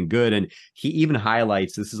feeling good. And he even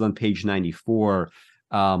highlights, this is on page 94,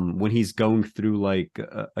 when he's going through like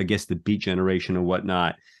I guess the Beat Generation and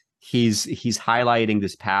whatnot. He's highlighting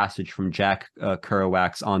this passage from Jack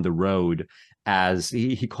Kerouac's On the Road as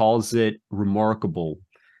he calls it remarkable.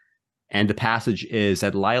 And the passage is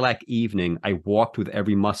at lilac evening, I walked with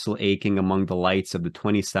every muscle aching among the lights of the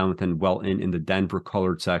 27th and Welton in the Denver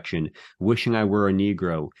colored section, wishing I were a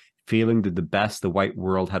Negro, feeling that the best the white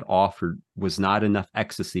world had offered was not enough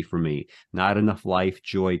ecstasy for me, not enough life,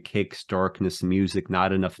 joy, kicks, darkness, music,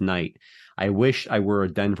 not enough night. I wish I were a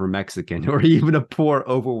Denver Mexican or even a poor,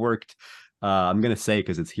 overworked, I'm going to say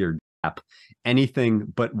because it's here, anything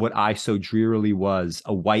but what I so drearily was,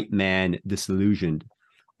 a white man disillusioned.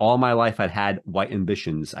 All my life I'd had white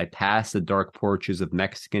ambitions. I passed the dark porches of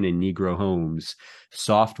Mexican and Negro homes.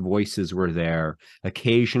 Soft voices were there,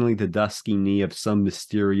 occasionally the dusky knee of some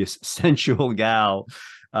mysterious, sensual gal,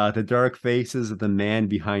 the dark faces of the man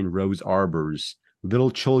behind rose arbors. Little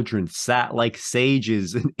children sat like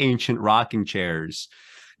sages in ancient rocking chairs.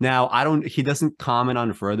 Now, he doesn't comment on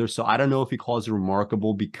it further, so I don't know if he calls it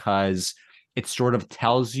remarkable because it sort of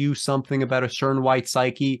tells you something about a certain white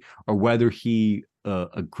psyche or whether he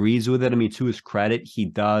agrees with it. I mean, to his credit, he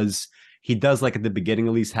does like at the beginning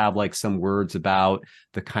at least have like some words about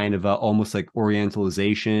the kind of almost like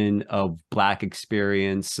orientalization of black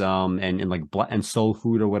experience and like and soul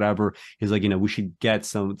food or whatever. He's like, we should get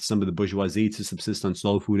some of the bourgeoisie to subsist on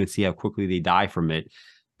soul food and see how quickly they die from it.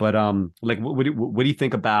 But like what do you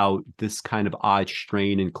think about this kind of odd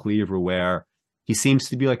strain in Cleaver where he seems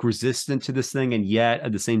to be like resistant to this thing, and yet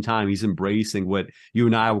at the same time he's embracing what you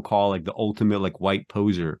and I would call like the ultimate like white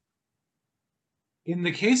poser. In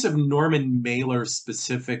the case of Norman Mailer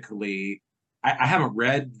specifically, I haven't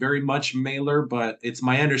read very much Mailer, but it's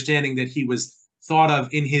my understanding that he was thought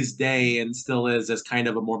of in his day and still is as kind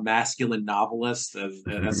of a more masculine novelist,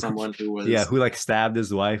 as someone who Yeah, was. who like stabbed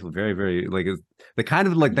his wife very, very like the kind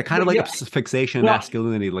of like Yeah, fixation of well,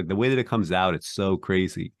 masculinity, like the way that it comes out, it's so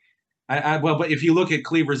crazy. well, but if you look at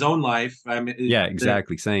Cleaver's own life, I mean, Yeah, there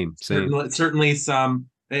exactly. Same. certainly some.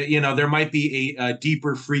 There might be a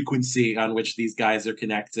deeper frequency on which these guys are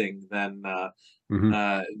connecting Hmm.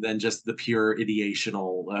 than just the pure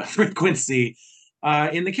ideational frequency.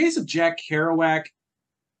 In the case of Jack Kerouac,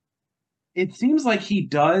 it seems like he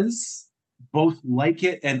does both like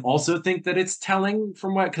it and also think that it's telling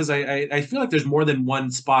from what, because I feel like there's more than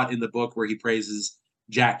one spot in the book where he praises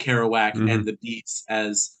Jack Kerouac and Hmm. the Beats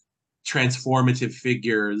as transformative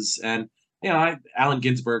figures. And Allen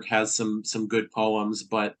Ginsberg has some good poems,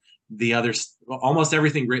 but the others, almost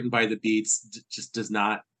everything written by the Beats, just does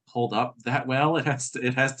not hold up that well. It has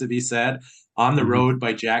to be said. On the Hmm. Road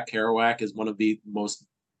by Jack Kerouac is one of the most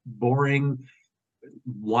boring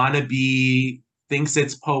wannabe, thinks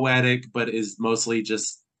it's poetic but is mostly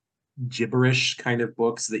just gibberish kind of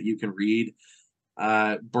books that you can read.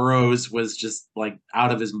 Burroughs was just like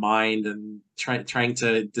out of his mind and trying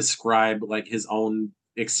to describe like his own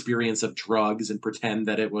experience of drugs and pretend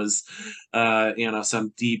that it was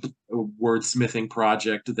some deep wordsmithing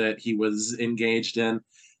project that he was engaged in.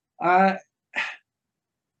 uh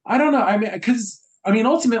I don't know. I mean, because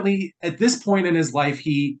ultimately at this point in his life,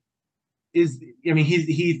 he is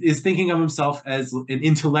thinking of himself as an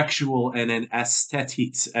intellectual and an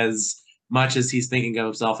aesthete as much as he's thinking of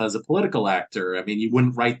himself as a political actor. I mean, you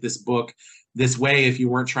wouldn't write this book this way if you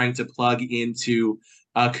weren't trying to plug into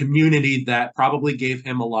a community that probably gave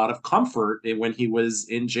him a lot of comfort when he was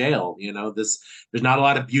in jail. There's not a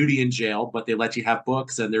lot of beauty in jail, but they let you have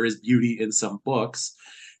books, and there is beauty in some books.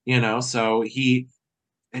 So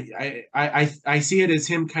I see it as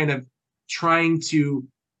him kind of trying to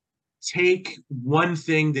take one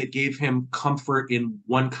thing that gave him comfort in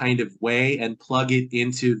one kind of way and plug it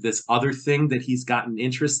into this other thing that he's gotten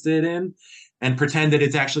interested in and pretend that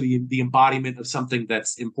it's actually the embodiment of something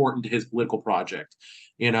that's important to his political project.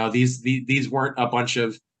 These weren't a bunch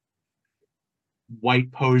of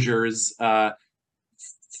white posers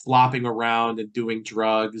flopping around and doing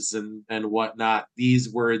drugs and whatnot.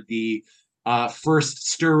 These were the first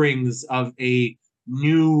stirrings of a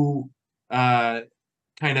new uh,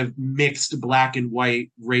 kind of mixed black and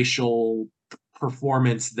white racial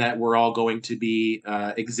performance that we're all going to be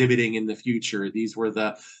exhibiting in the future. These were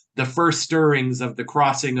the first stirrings of the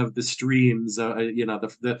crossing of the streams,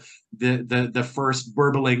 the first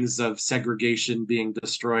burblings of segregation being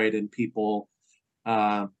destroyed, and people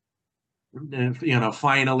uh,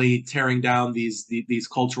 finally tearing down these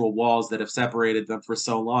cultural walls that have separated them for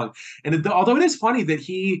so long. And although it is funny that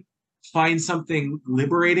he finds something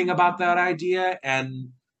liberating about that idea, and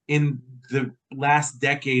in the last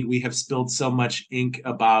decade we have spilled so much ink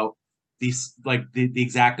about these, like the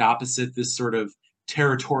exact opposite, this sort of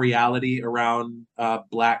territoriality around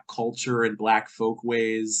black culture and black folk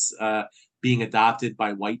ways being adopted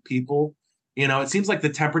by white people. It seems like the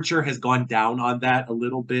temperature has gone down on that a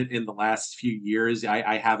little bit in the last few years.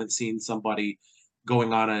 I haven't seen somebody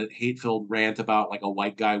going on a hate-filled rant about like a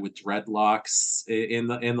white guy with dreadlocks in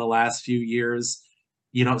the last few years.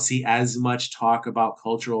 You don't see as much talk about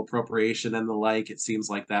cultural appropriation and the like. It seems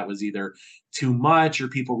like that was either too much, or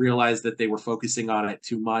people realized that they were focusing on it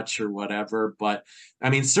too much, or whatever. But I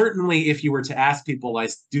mean, certainly if you were to ask people, I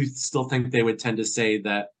do still think they would tend to say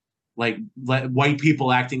that like white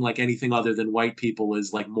people acting like anything other than white people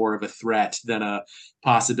is like more of a threat than a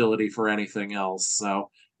possibility for anything else. So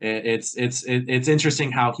it's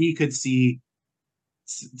interesting how he could see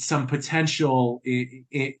some potential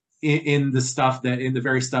in the stuff that, in the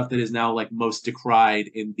very stuff that is now like most decried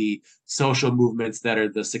in the social movements that are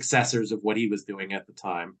the successors of what he was doing at the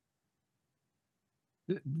time.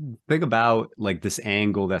 Thing about like this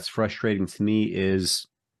angle that's frustrating to me is,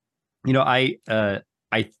 you know, I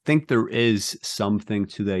think there is something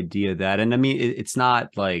to the idea that, and I mean, it's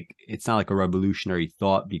not like a revolutionary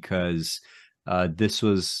thought, because this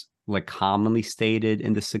was like commonly stated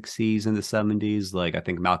in the 60s and the 70s. Like I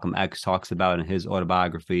think Malcolm X talks about in his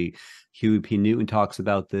autobiography. Huey P. Newton talks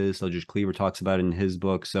about this. Eldridge Cleaver talks about it in his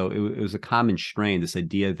book. So it was a common strain, this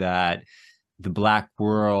idea that the Black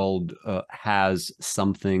world has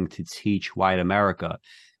something to teach white America.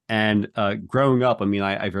 And growing up, I mean,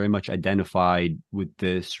 I very much identified with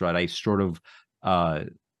this, right? I sort of,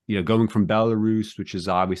 going from Belarus, which is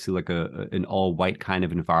obviously like an all white kind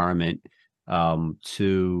of environment,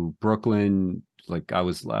 to Brooklyn. Like I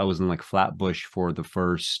was in like Flatbush for the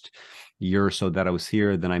first year or so that I was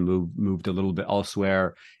here. Then I moved a little bit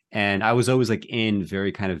elsewhere, and I was always like in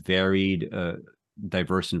very kind of varied,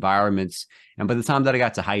 diverse environments. And by the time that I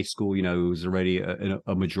got to high school, it was already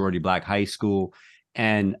a majority Black high school.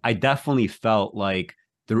 And I definitely felt like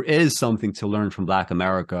there is something to learn from Black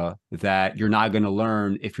America that you're not going to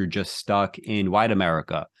learn if you're just stuck in white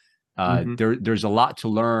America. Mm-hmm. There's a lot to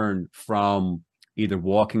learn from either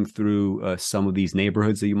walking through some of these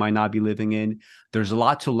neighborhoods that you might not be living in. There's a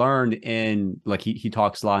lot to learn in, like he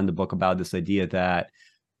talks a lot in the book about this idea that,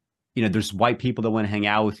 there's white people that want to hang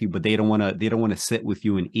out with you, but they don't want to sit with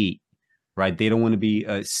you and eat. Right. They don't want to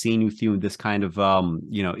be seen with you in this kind of,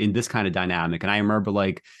 in this kind of dynamic. And I remember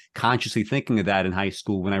like consciously thinking of that in high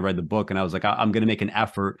school when I read the book. And I was like, I'm going to make an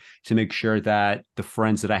effort to make sure that the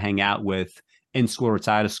friends that I hang out with in school or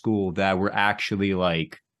outside of school, that were actually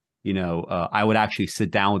like, I would actually sit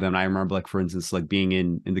down with them. And I remember, like, for instance, like being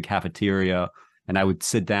in the cafeteria, and I would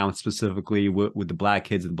sit down specifically with the Black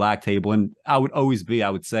kids at the Black table. And I would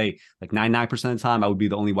say like 99% of the time, I would be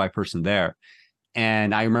the only white person there.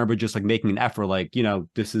 And I remember just like making an effort, like,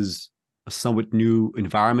 this is a somewhat new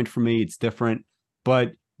environment for me. It's different, but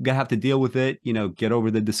I'm gonna have to deal with it, get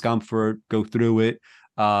over the discomfort, go through it,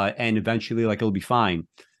 and eventually like it'll be fine.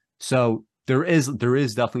 So there is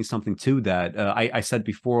definitely something to that. I said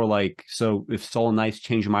before, like, so if Soul Nice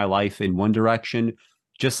changed my life in one direction,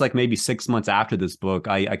 just like maybe 6 months after this book,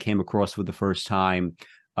 I came across for the first time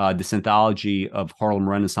this anthology of Harlem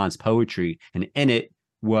Renaissance poetry, and in it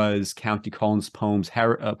was County Cullen's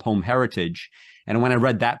poem Heritage. And when I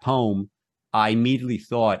read that poem, I immediately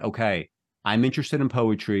thought, okay, I'm interested in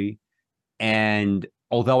poetry. And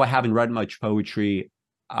although I haven't read much poetry,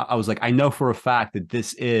 I was like, I know for a fact that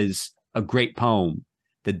this is a great poem,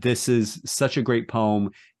 that this is such a great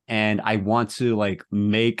poem. And I want to like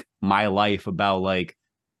make my life about like,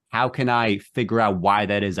 how can I figure out why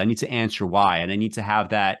that is? I need to answer why. And I need to have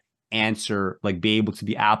that answer like be able to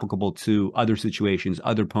be applicable to other situations,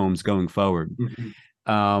 other poems going forward.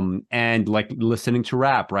 Mm-hmm. And like listening to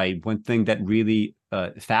rap, right? One thing that really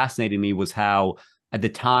fascinated me was how at the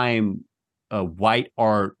time white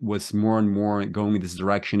art was more and more going in this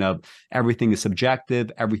direction of everything is subjective,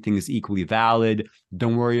 everything is equally valid,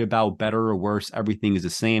 don't worry about better or worse, everything is the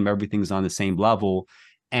same, everything's on the same level.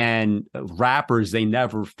 And rappers, they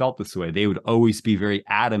never felt this way. They would always be very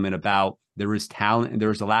adamant about There is talent and there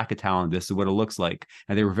is a lack of talent. This is what it looks like.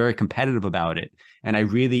 And they were very competitive about it. And I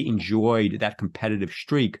really enjoyed that competitive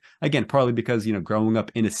streak. Again, partly because, growing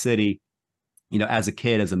up in a city, as a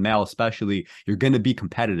kid, as a male, especially, you're going to be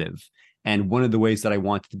competitive. And one of the ways that I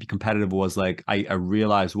wanted to be competitive was like, I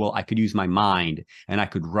realized, well, I could use my mind and I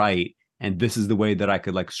could write. And this is the way that I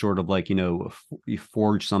could like sort of like,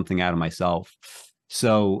 forge something out of myself.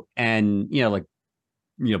 So, and,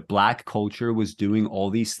 Black culture was doing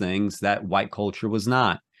all these things that white culture was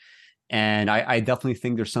not. And I definitely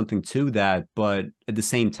think there's something to that. But at the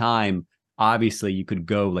same time, obviously you could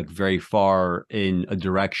go like very far in a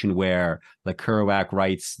direction where like Kerouac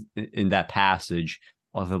writes in that passage,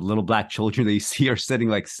 all the little Black children that you see are sitting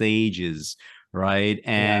like sages, right?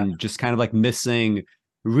 Yeah. And just kind of like missing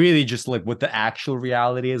really just like what the actual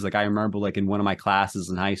reality is. Like I remember like in one of my classes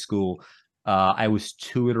in high school, I was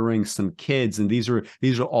tutoring some kids, and these are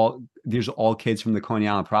all kids from the Coney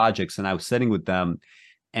Island projects, and I was sitting with them,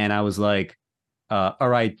 and I was like, all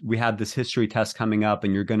right, we have this history test coming up,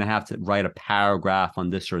 and you're going to have to write a paragraph on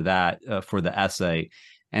this or that for the essay.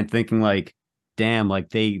 And thinking like, damn, like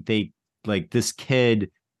they like this kid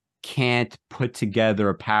can't put together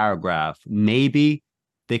a paragraph. Maybe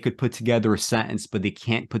they could put together a sentence, but they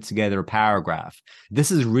can't put together a paragraph.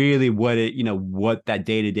 This is really what that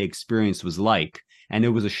day-to-day experience was like. And it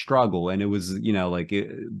was a struggle, and it was,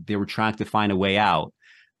 they were trying to find a way out.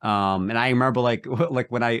 And I remember like like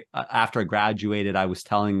when I after I graduated, I was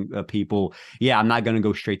telling people, yeah, I'm not going to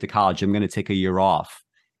go straight to college. I'm going to take a year off.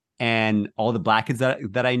 And all the Black kids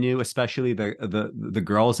that I knew, especially the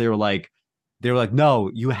girls, they were like,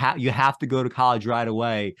 no, you have to go to college right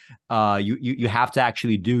away. You have to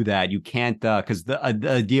actually do that. You can't because the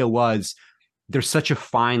idea was there's such a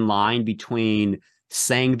fine line between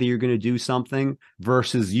saying that you're going to do something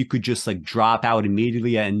versus you could just like drop out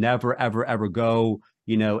immediately and never ever ever go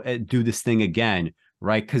do this thing again,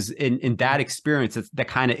 right? Because in that experience, that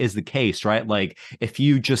kind of is the case, right? Like if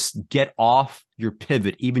you just get off your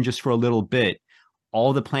pivot even just for a little bit,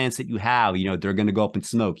 all the plans that you have, they're going to go up in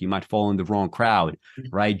smoke. You might fall in the wrong crowd,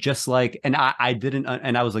 right? Just like, and I didn't,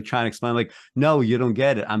 and I was like trying to explain, like, no, you don't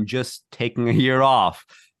get it. I'm just taking a year off.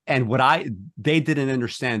 And they didn't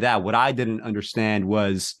understand that. What I didn't understand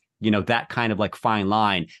was, that kind of like fine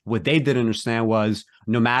line. What they didn't understand was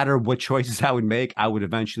no matter what choices I would make, I would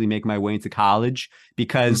eventually make my way into college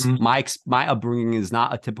because Mm-hmm. my upbringing is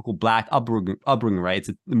not a typical Black upbringing, right? It's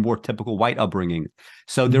a more typical white upbringing.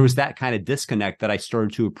 So there was Mm-hmm. that kind of disconnect that I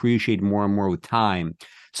started to appreciate more and more with time.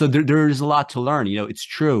 So there's a lot to learn, it's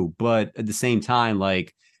true. But at the same time,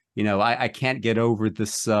 like, I can't get over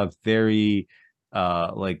this very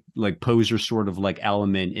like poser sort of like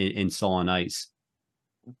element in Soul on Ice.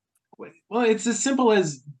 Well, it's as simple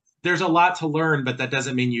as there's a lot to learn, but that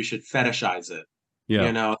doesn't mean you should fetishize it.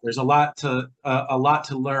 Yeah. There's a lot to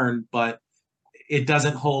learn, but it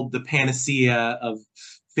doesn't hold the panacea of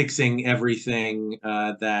fixing everything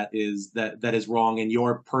that is wrong in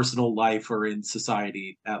your personal life or in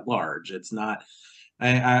society at large. It's not.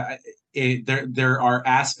 There are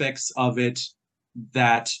aspects of it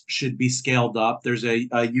that should be scaled up. There's a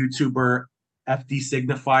YouTuber, FD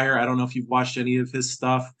Signifier. I don't know if you've watched any of his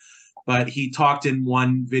stuff, but he talked in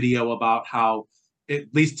one video about how, at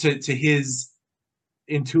least to his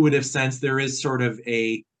intuitive sense, there is sort of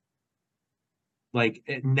a like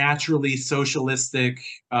naturally socialistic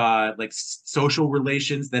like social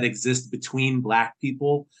relations that exist between Black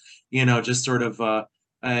people, just sort of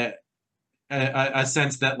a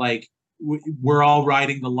sense that like we're all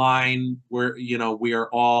riding the line where we are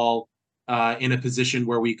all in a position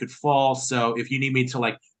where we could fall. So if you need me to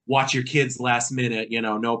like watch your kids last minute,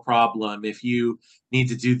 no problem. If you need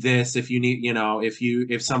to do this, if you need,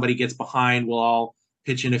 if somebody gets behind, we'll all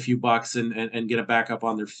pitch in a few bucks and get it back up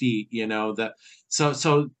on their feet. That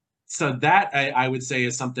so that I would say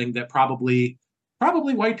is something that probably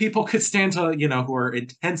white people could stand to, who are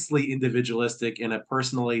intensely individualistic in a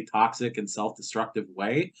personally toxic and self-destructive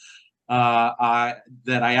way,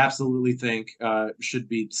 that I absolutely think should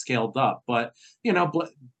be scaled up. But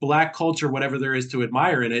Black culture, whatever there is to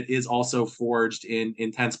admire in it, is also forged in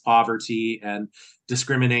intense poverty and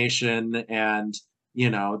discrimination, and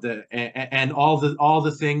and all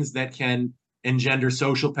the things that can engender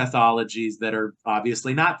social pathologies that are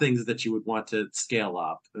obviously not things that you would want to scale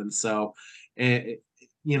up. And so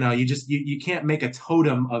you can't make a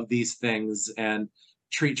totem of these things and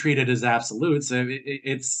treat it as absolutes.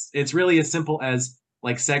 It's really as simple as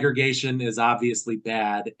like segregation is obviously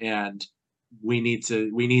bad, and we need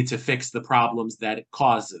to fix the problems that it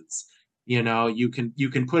causes. You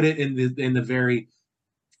can put it in the very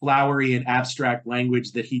flowery and abstract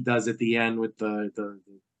language that he does at the end with the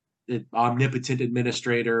omnipotent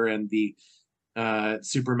administrator and the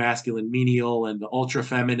super masculine menial and the ultra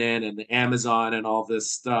feminine and the Amazon and all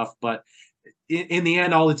this stuff. But in the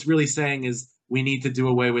end, all it's really saying is we need to do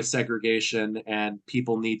away with segregation and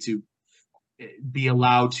people need to be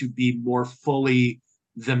allowed to be more fully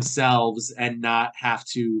themselves and not have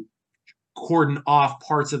to cordon off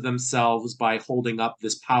parts of themselves by holding up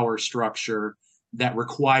this power structure that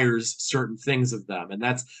requires certain things of them. And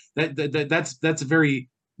that's very,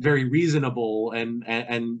 very reasonable and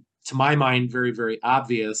to my mind very, very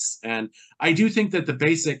obvious. And I do think that the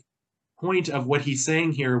basic point of what he's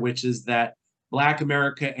saying here, which is that Black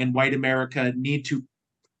America and white America need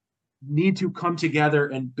to come together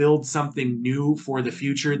and build something new for the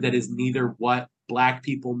future that is neither what Black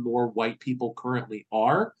people nor white people currently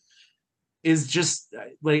are, is just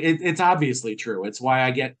like it's obviously true. It's why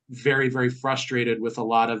I get very, very frustrated with a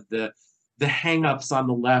lot of the hangups on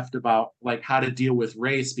the left about like how to deal with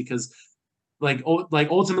race, because like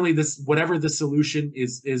ultimately this, whatever the solution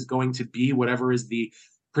is going to be, whatever is the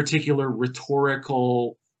particular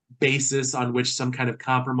rhetorical basis on which some kind of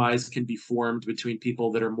compromise can be formed between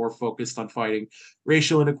people that are more focused on fighting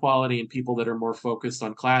racial inequality and people that are more focused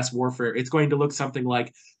on class warfare, it's going to look something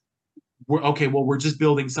like, we're just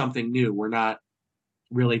building something new. We're not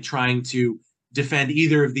really trying to defend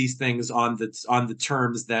either of these things on the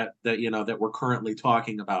terms that we're currently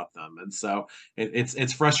talking about them. And so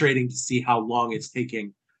it's frustrating to see how long it's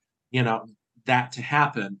taking, that to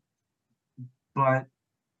happen. But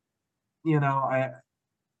I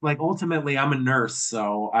like ultimately I'm a nurse,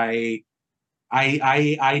 so I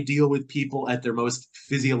deal with people at their most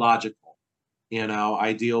physiological.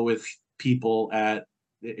 I deal with people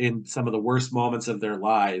in some of the worst moments of their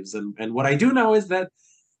lives. And what I do know is that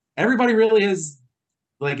everybody really is,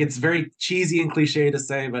 like, it's very cheesy and cliche to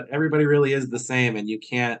say, but everybody really is the same. And you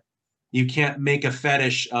can't make a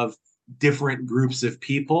fetish of different groups of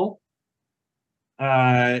people.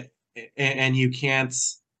 And you can't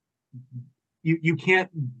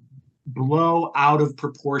blow out of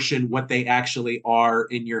proportion what they actually are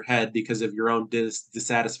in your head because of your own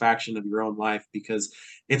dissatisfaction of your own life, because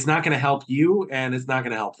it's not going to help you and it's not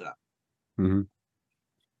going to help them. Mm-hmm.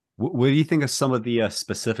 What do you think of some of the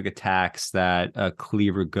specific attacks that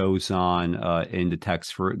Cleaver goes on in the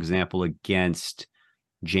text, for example, against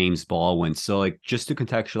James Baldwin? So, like, just to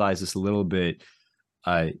contextualize this a little bit,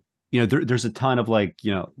 there's a ton of like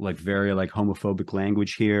very like homophobic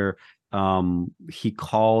language here. He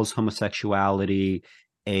calls homosexuality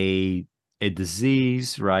a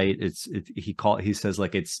disease, right? He says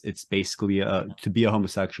like it's basically to be a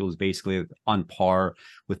homosexual is basically on par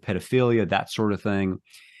with pedophilia, that sort of thing.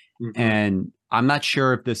 Mm-hmm. And I'm not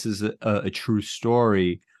sure if this is a true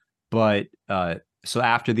story, but so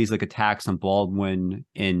after these like attacks on Baldwin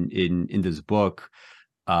in this book,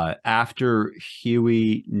 after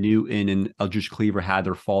Huey Newton and Eldridge Cleaver had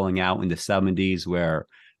their falling out in the 70s, where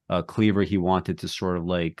Cleaver, he wanted to sort of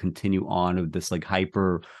like continue on with this like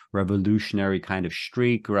hyper revolutionary kind of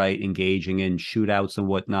streak, right? Engaging in shootouts and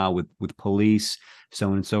whatnot with police, so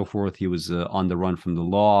on and so forth. He was on the run from the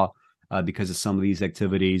law because of some of these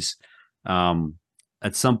activities.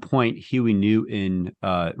 At some point, Huey Newton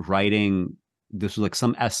writing, this was like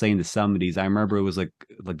some essay in the 70s. I remember it was like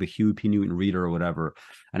the Huey P. Newton Reader or whatever.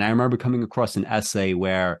 And I remember coming across an essay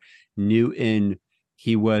where Newton,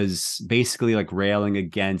 he was basically like railing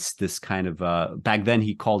against this kind of back then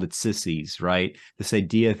he called it sissies, right? This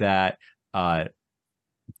idea that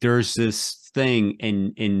there's this thing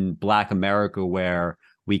in Black America where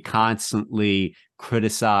we constantly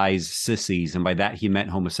criticize sissies, and by that he meant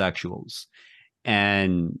homosexuals.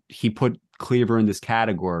 And he put Cleaver in this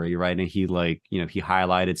category, right? And he he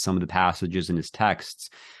highlighted some of the passages in his texts.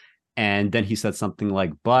 And then he said something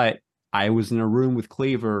like, but I was in a room with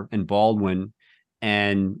Cleaver and Baldwin,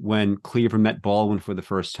 and when Cleaver met Baldwin for the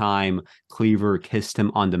first time, Cleaver kissed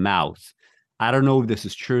him on the mouth. I don't know if this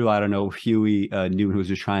is true. I don't know if Huey Newton was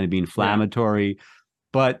just trying to be inflammatory. Yeah.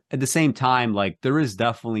 But at the same time, like, there is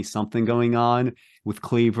definitely something going on with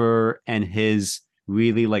Cleaver and his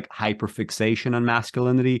really like hyperfixation on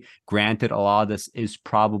masculinity. Granted, a lot of this is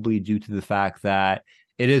probably due to the fact that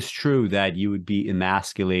it is true that you would be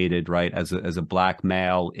emasculated, right, as a Black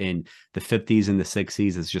male in the 50s and the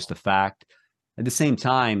 60s. It's just a fact. At the same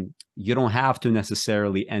time, you don't have to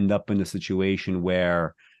necessarily end up in a situation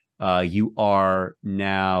where you are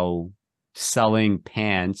now selling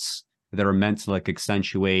pants that are meant to like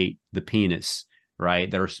accentuate the penis, right?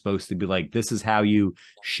 That are supposed to be like, this is how you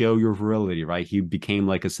show your virility, right? He became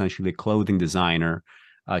like essentially a clothing designer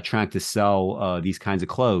trying to sell these kinds of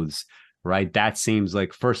clothes, right? That seems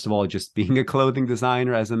like, first of all, just being a clothing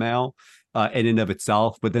designer as a male in and of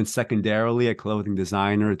itself, but then secondarily a clothing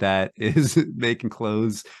designer that is making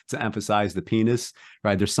clothes to emphasize the penis,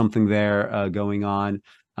 right? There's something there going on.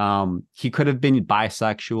 He could have been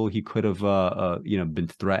bisexual. He could have, been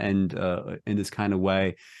threatened in this kind of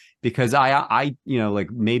way, because like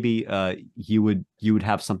maybe you would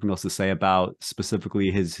have something else to say about specifically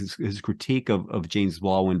his critique of James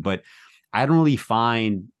Baldwin, but I don't really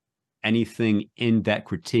find anything in that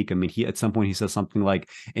critique. I mean, he at some point he says something like,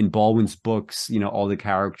 in Baldwin's books, all the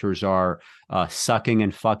characters are sucking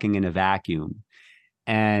and fucking in a vacuum.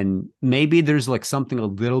 And maybe there's like something a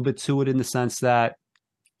little bit to it, in the sense that,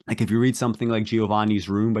 like, if you read something like Giovanni's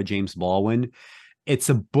Room by James Baldwin, it's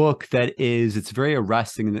a book it's very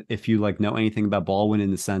arresting if you like know anything about Baldwin, in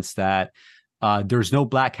the sense that there's no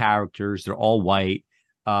black characters, they're all white.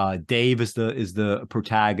 Dave is the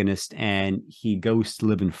protagonist, and he goes to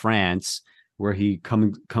live in France, where he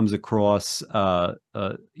comes across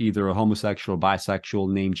either a homosexual or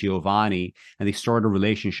bisexual named Giovanni, and they start a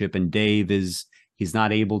relationship. And he's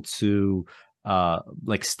not able to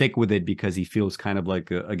like stick with it, because he feels kind of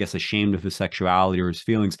like I guess ashamed of his sexuality or his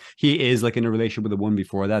feelings. He is like in a relationship with a woman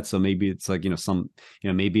before that, so maybe it's like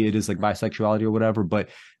maybe it is like bisexuality or whatever, but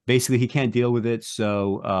basically he can't deal with it,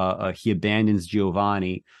 so he abandons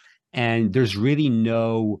Giovanni. And there's really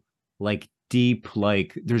no like deep,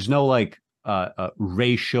 like there's no like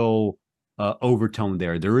racial overtone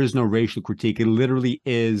there. There is no racial critique. It literally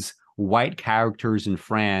is white characters in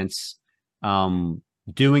France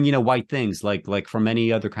doing white things, like from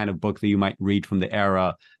any other kind of book that you might read from the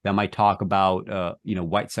era that might talk about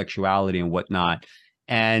white sexuality and whatnot.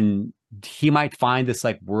 And he might find this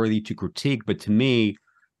like worthy to critique, but to me,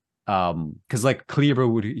 because like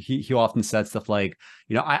Cleaver he often said stuff like,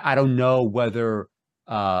 I don't know whether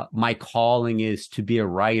my calling is to be a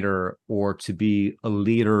writer or to be a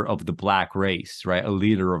leader of the black race, right? A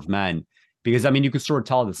leader of men. Because I mean, you could sort of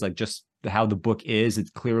tell this, like, just how the book is.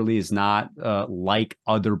 It clearly is not like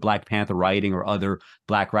other Black Panther writing or other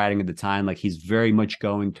black writing at the time. Like, he's very much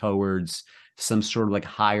going towards some sort of like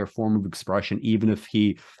higher form of expression, even if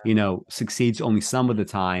he, succeeds only some of the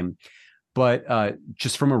time. But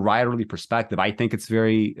just from a writerly perspective, I think it's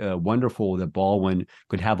very wonderful that Baldwin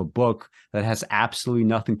could have a book that has absolutely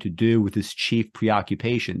nothing to do with his chief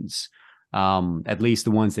preoccupations. At least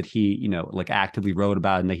the ones that he, like actively wrote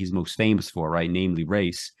about and that he's most famous for, right? Namely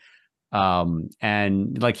race.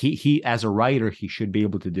 And like he as a writer, he should be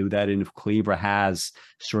able to do that. And if Cleaver has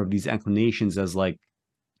sort of these inclinations as like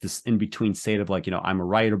this in between state of like, I'm a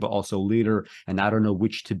writer, but also a leader, and I don't know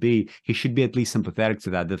which to be, he should be at least sympathetic to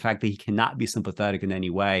that. The fact that he cannot be sympathetic in any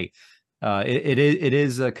way, it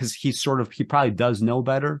is because he probably does know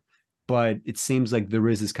better, but it seems like there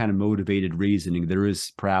is this kind of motivated reasoning. There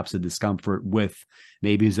is perhaps a discomfort with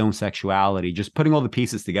maybe his own sexuality, just putting all the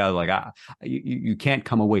pieces together. Like, you can't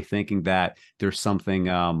come away thinking that there's something,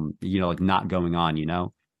 like not going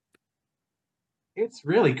on. It's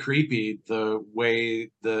really creepy the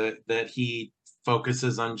way that he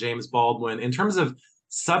focuses on James Baldwin in terms of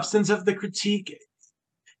substance of the critique.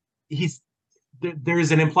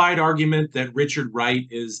 There's an implied argument that Richard Wright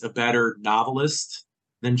is a better novelist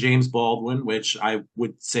than James Baldwin, which I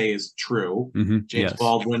would say is true. James Yes.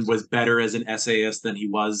 Baldwin was better as an essayist than he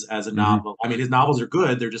was as a Mm-hmm. novel. I mean, his novels are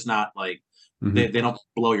good; they're just not like they Mm-hmm. don't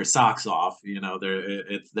blow your socks off.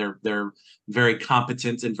 They're very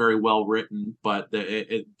competent and very well written, but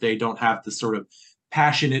they don't have the sort of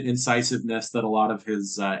passionate incisiveness that a lot of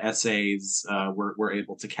his essays were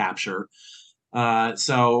able to capture.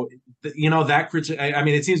 So that critique. I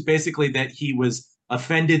mean, it seems basically that he was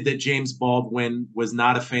offended that James Baldwin was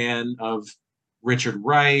not a fan of Richard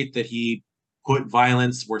Wright, that he put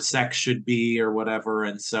violence where sex should be or whatever,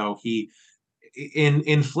 and so he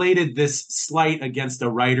inflated this slight against a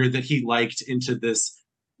writer that he liked into this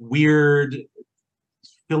weird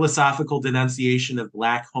philosophical denunciation of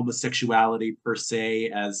black homosexuality per se,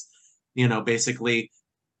 as basically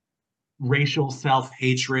racial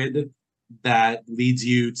self-hatred that leads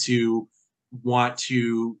you to want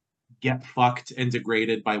to get fucked and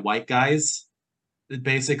degraded by white guys,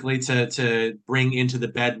 basically to bring into the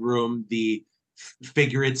bedroom the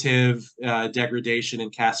figurative degradation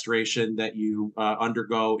and castration that you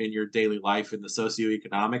undergo in your daily life in the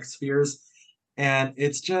socioeconomic spheres. And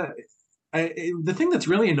it's just the thing that's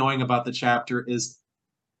really annoying about the chapter is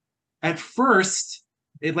at first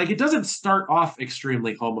it doesn't start off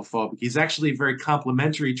extremely homophobic. He's actually very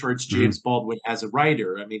complimentary towards Mm-hmm. James Baldwin as a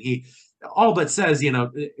writer. I mean, he all but says,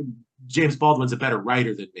 James Baldwin's a better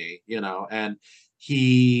writer than me, and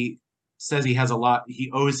he says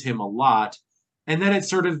he owes him a lot. And then it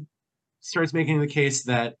sort of starts making the case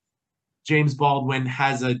that James Baldwin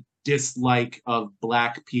has a dislike of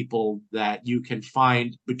Black people that you can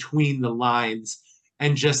find between the lines,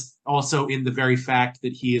 and just also in the very fact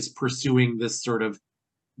that he is pursuing this sort of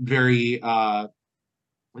very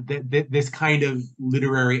this kind of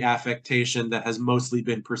literary affectation that has mostly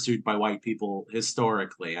been pursued by white people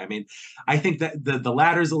historically. I mean, I think that the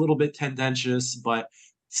latter is a little bit tendentious, but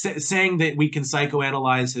saying that we can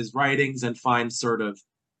psychoanalyze his writings and find sort of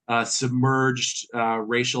submerged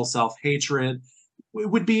racial self-hatred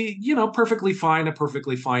would be, perfectly fine, a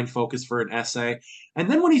perfectly fine focus for an essay. And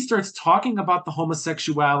then when he starts talking about the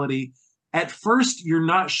homosexuality, at first you're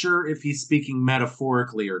not sure if he's speaking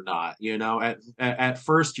metaphorically or not. At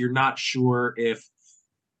first you're not sure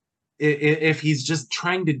if he's just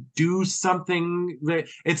trying to do something.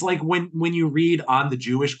 It's like when you read On the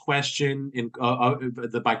Jewish Question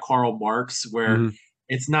by Karl Marx, where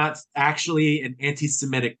it's not actually an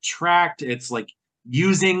anti-Semitic tract. It's like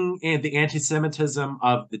using the anti-Semitism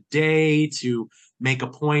of the day to make a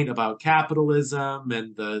point about capitalism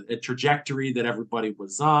and the trajectory that everybody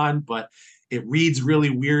was on, but it reads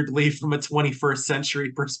really weirdly from a 21st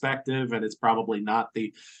century perspective, and it's probably not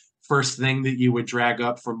the first thing that you would drag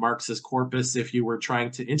up from Marx's corpus if you were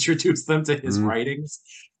trying to introduce them to his writings,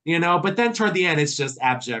 but then toward the end, it's just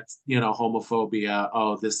abject, homophobia.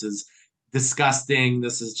 Oh, this is disgusting.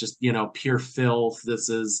 This is just, pure filth. This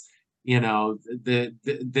is,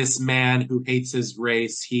 this man who hates his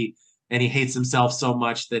race. He hates himself so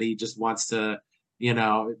much that he just wants to,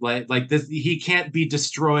 like this, he can't be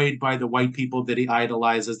destroyed by the white people that he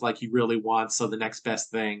idolizes like he really wants. So the next best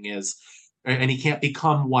thing is, and he can't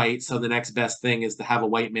become white. So the next best thing is to have a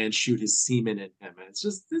white man shoot his semen in him. And it's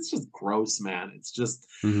just gross, man. It's just,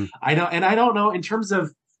 I don't know in terms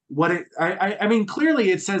of what I mean, clearly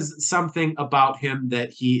it says something about him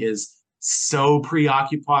that he is so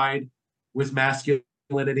preoccupied with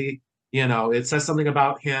masculinity. It says something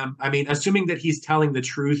about him. I mean, assuming that he's telling the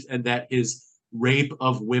truth and that his rape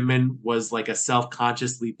of women was like a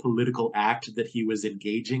self-consciously political act that he was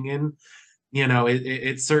engaging in,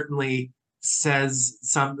 it certainly says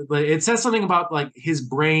something about like his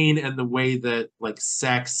brain and the way that like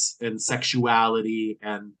sex and sexuality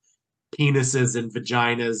and penises and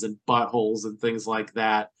vaginas and buttholes and things like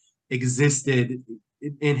that existed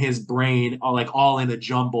in his brain, all in a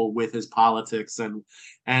jumble with his politics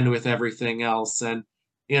and with everything else. And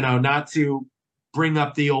not to bring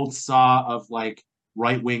up the old saw of like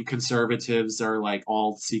right-wing conservatives are like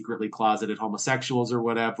all secretly closeted homosexuals or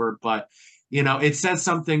whatever, but it says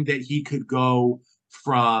something that he could go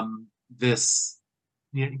from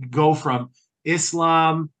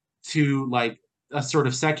Islam to like a sort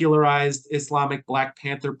of secularized Islamic Black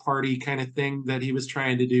Panther Party kind of thing that he was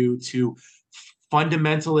trying to do, to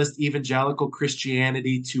fundamentalist evangelical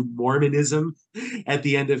Christianity, to Mormonism at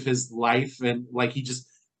the end of his life. And like he's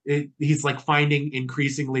like finding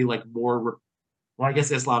increasingly like more, well, I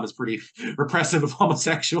guess Islam is pretty repressive of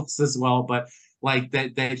homosexuals as well, but like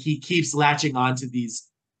that he keeps latching onto these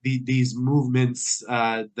movements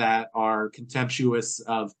that are contemptuous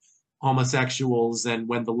of homosexuals. And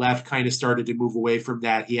when the left kind of started to move away from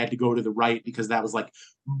that, he had to go to the right because that was like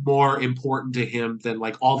more important to him than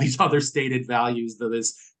like all these other stated values of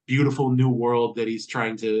this beautiful new world that he's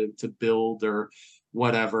trying to build or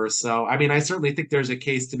whatever. So, I mean, I certainly think there's a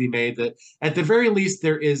case to be made that at the very least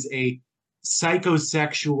there is a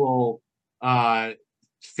psychosexual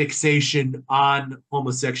fixation on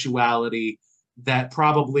homosexuality that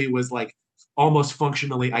probably was like almost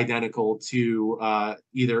functionally identical to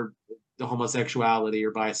either the homosexuality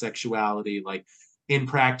or bisexuality, like in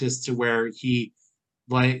practice, to where he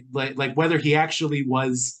like whether he actually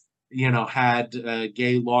was had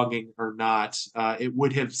gay longing or not, it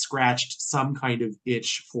would have scratched some kind of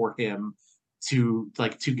itch for him to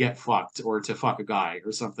get fucked or to fuck a guy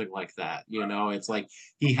or something like that. It's like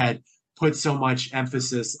he had put so much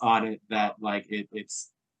emphasis on it that like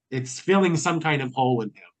it's filling some kind of hole in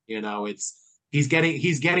him. He's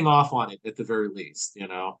getting off on it at the very least.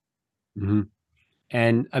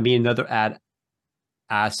 And I mean, another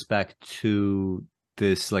aspect to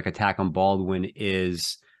this like attack on Baldwin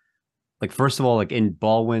is like, first of all, like in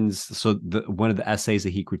Baldwin's, so one of the essays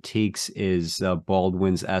that he critiques is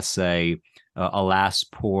Baldwin's essay, Alas,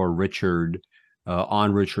 Poor Richard,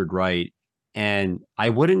 on Richard Wright. And I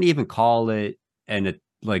wouldn't even call it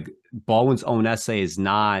like Baldwin's own essay is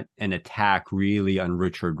not an attack really on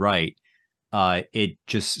Richard Wright. It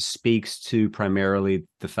just speaks to primarily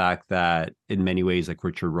the fact that in many ways, like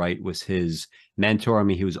Richard Wright was his mentor. I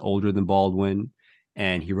mean, he was older than Baldwin,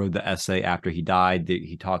 and he wrote the essay after he died.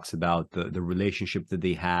 He talks about the relationship that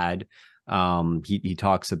they had. He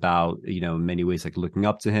talks about, in many ways, like looking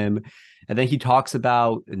up to him. And then he talks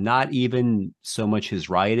about not even so much his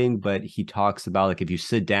writing, but he talks about like if you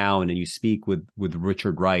sit down and you speak with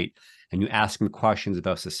Richard Wright and you ask him questions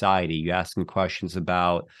about society, you ask him questions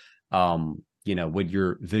about what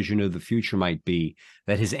your vision of the future might be,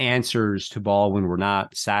 that his answers to Baldwin were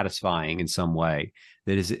not satisfying in some way.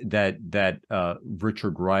 That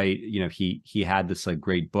Richard Wright, he had this like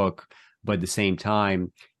great book, but at the same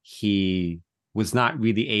time, he was not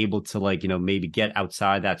really able to like maybe get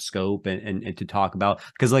outside that scope and to talk about,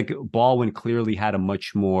 because like Baldwin clearly had a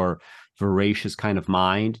much more voracious kind of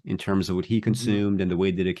mind in terms of what he Mhm. consumed and the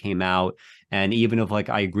way that it came out. And even if like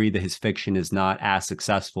I agree that his fiction is not as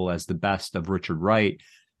successful as the best of Richard Wright,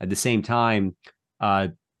 at the same time, uh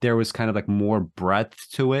there was kind of like more breadth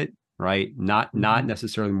to it, right? Not Mhm.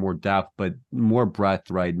 necessarily more depth, but more breadth,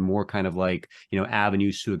 right? More kind of like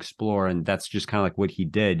avenues to explore, and that's just kind of like what he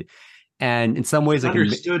did. And in some He ways, like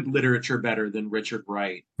understood literature better than Richard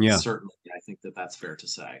Wright. yeah, Certainly, I think that that's fair to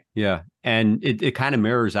say. yeah, and it kind of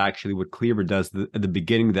mirrors actually what Cleaver does at the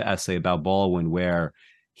beginning of the essay about Baldwin, where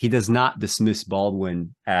he does not dismiss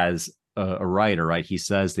Baldwin as a writer, right? He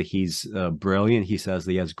says that he's brilliant. He says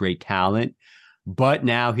that he has great talent, but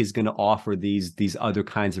now he's going to offer these other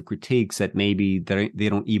kinds of critiques that maybe they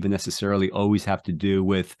don't even necessarily always have to do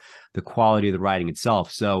with the quality of the writing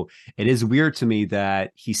itself. So it is weird to me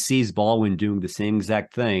that he sees Baldwin doing the same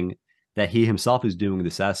exact thing that he himself is doing in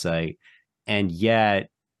this essay, and yet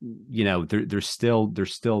there's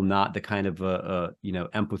still not the kind of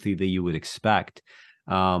empathy that you would expect,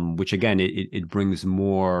 which again it brings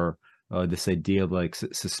more this idea of like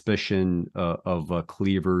suspicion of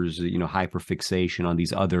Cleaver's hyperfixation on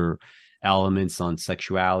these other elements, on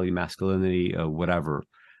sexuality, masculinity, whatever,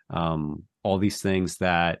 all these things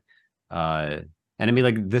that uh and I mean,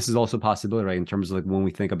 like, this is also a possibility, right? In terms of like when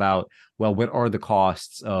we think about, well, what are the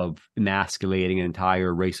costs of emasculating an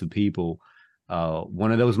entire race of people?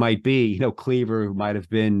 One of those might be, Cleaver, who might have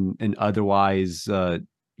been an otherwise,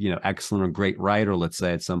 excellent or great writer, let's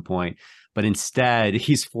say, at some point, but instead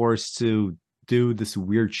he's forced to do this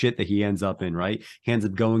weird shit that he ends up in, right? He ends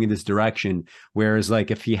up going in this direction. Whereas, like,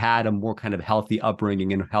 if he had a more kind of healthy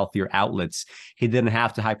upbringing and healthier outlets, he didn't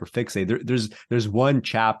have to hyperfixate. There's one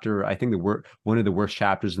chapter, I think one of the worst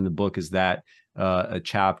chapters in the book is that a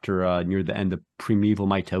chapter near the end of primeval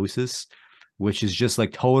mitosis, which is just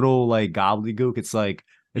like total like gobbledygook. It's like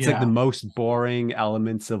the Yeah. most boring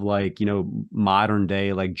elements of like modern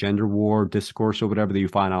day like gender war discourse or whatever that you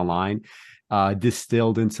find online,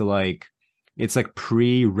 distilled into like, it's like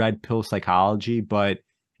pre red pill psychology, but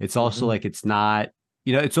it's also Mhm. like it's not,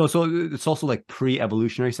 it's also like pre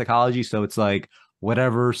evolutionary psychology. So it's like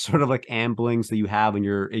whatever sort of like amblings that you have in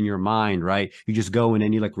your mind, right? You just go in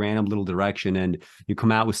any like random little direction and you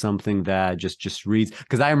come out with something that just reads.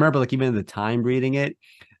 Because I remember like even at the time reading it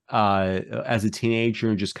as a teenager,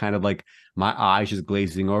 and just kind of like my eyes just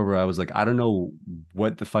glazing over. I was like, I don't know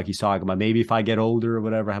what the fuck he's talking about. Maybe if I get older or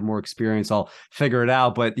whatever, have more experience, I'll figure it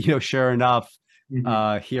out. But sure enough,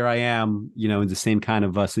 Mhm. here I am, in the same kind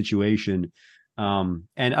of situation. And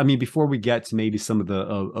I mean, before we get to maybe some of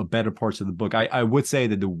the better parts of the book, I would say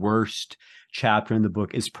that the worst chapter in the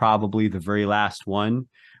book is probably the very last one,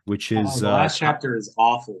 which Oh, is the last chapter is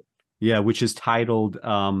awful. yeah, which is titled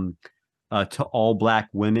 "To All Black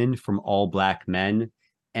Women from All Black Men,"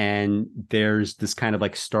 and there's this kind of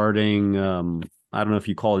like starting. I don't know if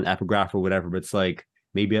you call it an epigraph or whatever, but it's like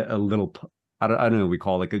maybe a little. I don't know what we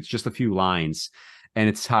call it. Like, it's just a few lines, and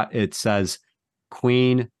it says,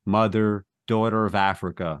 "Queen, mother, daughter of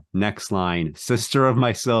Africa." Next line, "Sister of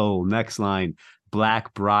my soul." Next line,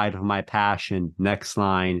 "Black bride of my passion." Next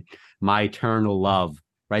line, "My eternal love."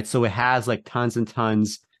 Right. So it has like tons and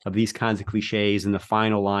tons of these kinds of cliches. And the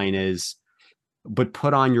final line is, "But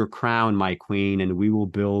put on your crown, my queen, and we will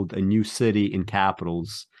build a new city in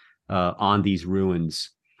capitals on these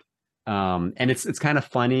ruins." And it's kind of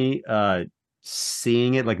funny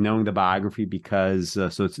seeing it, like knowing the biography, because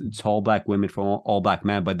so it's all black women from all black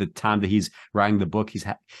men. But the time that he's writing the book,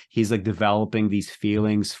 he's like developing these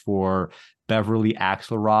feelings for Beverly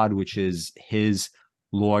Axelrod, which is his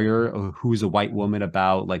lawyer, who's a white woman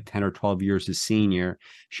about like 10 or 12 years his senior.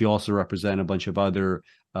 She also represented a bunch of other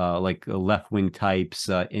like left-wing types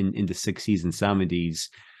in the 60s and 70s.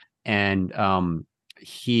 And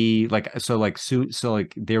he like so like soon so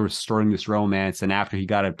like they were starting this romance, and after he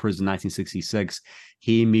got out of prison in 1966,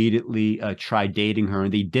 he immediately tried dating her,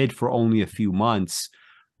 and they did for only a few months.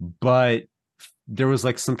 But there was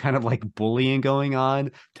like some kind of like bullying going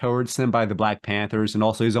on towards him by the Black Panthers and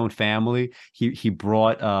also his own family. He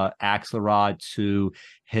brought Axelrod to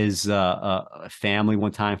his family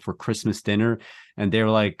one time for Christmas dinner, and they were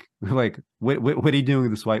like, what are you doing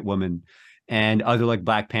with this white woman? And other like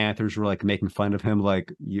Black Panthers were like making fun of him,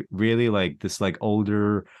 like, you really, like, this like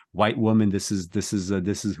older white woman, this is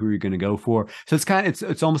who you're gonna go for. So it's kind of,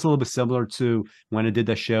 it's almost a little bit similar to when I did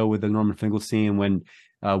that show with the Norman Finkelstein, when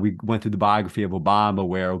we went through the biography of Obama,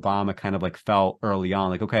 where Obama kind of like felt early on,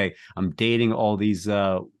 like, okay, I'm dating all these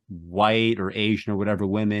white or Asian or whatever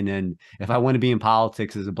women, and if I want to be in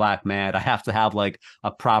politics as a black man, I have to have like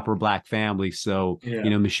a proper black family. So,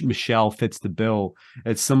 Yeah. Michelle fits the bill.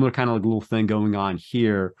 It's similar kind of like little thing going on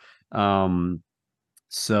here. Um,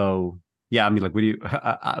 so yeah, I mean, like, what do you?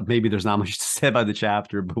 Maybe there's not much to say about the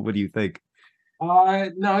chapter, but what do you think?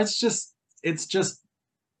 No, it's just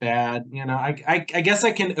bad. I guess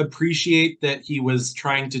I can appreciate that he was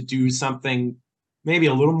trying to do something maybe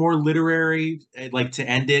a little more literary, like to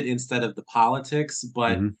end it instead of the politics,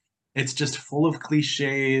 but Hmm. it's just full of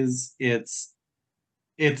cliches. It's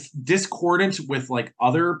discordant with like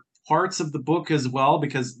other parts of the book as well,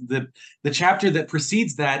 because the chapter that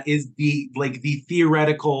precedes that is the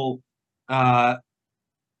theoretical uh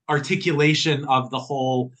articulation of the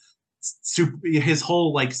whole his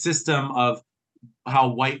whole like system of how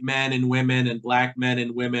white men and women and black men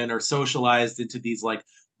and women are socialized into these like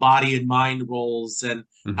body and mind roles, and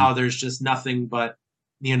Hmm. how there's just nothing but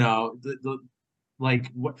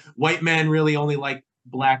like white men really only like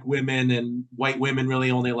black women, and white women really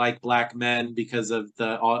only like black men because of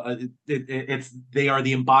it's they are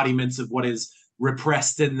the embodiments of what is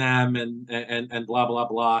repressed in them, and blah blah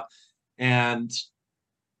blah. And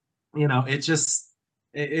it just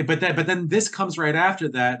but then this comes right after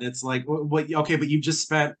that, and it's like, what, okay, but you just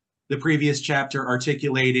spent the previous chapter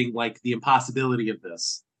articulating like the impossibility of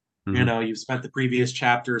this. Hmm. You've spent the previous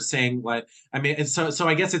chapter saying, like, I mean, and so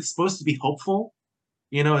I guess it's supposed to be hopeful.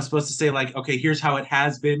 It's supposed to say like, okay, here's how it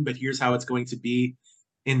has been, but here's how it's going to be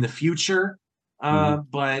in the future. Hmm.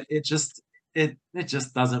 But it just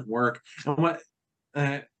doesn't work. And what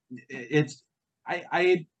it's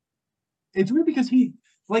I it's weird because he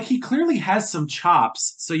clearly has some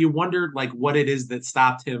chops, so you wondered like what it is that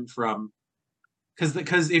stopped him from,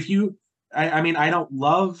 because if you I mean, I don't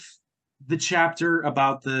love the chapter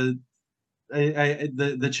about the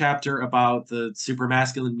chapter about the super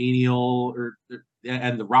masculine menial,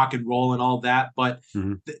 and the rock and roll and all that, but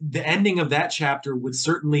Hmm. the ending of that chapter would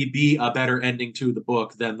certainly be a better ending to the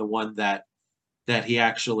book than the one that he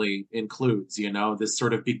actually includes. This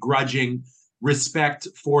sort of begrudging respect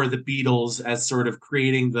for the Beatles as sort of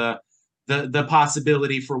creating the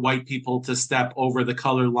possibility for white people to step over the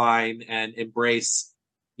color line and embrace,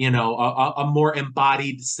 a more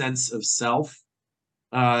embodied sense of self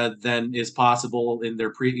than is possible in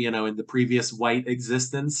in the previous white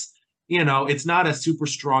existence. It's not a super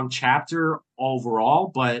strong chapter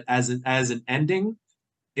overall, but as an ending,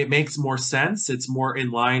 it makes more sense. It's more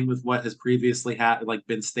in line with what has previously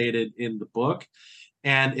been stated in the book,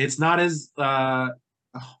 and it's not as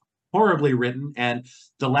horribly written. And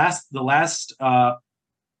the last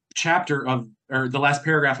chapter of or the last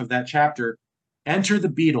paragraph of that chapter: enter the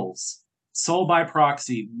Beatles, soul by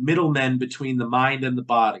proxy, middlemen between the mind and the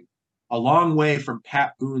body, a long way from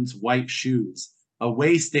Pat Boone's white shoes, a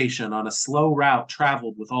way station on a slow route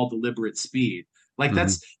traveled with all deliberate speed. Like, Hmm.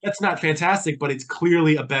 that's not fantastic, but it's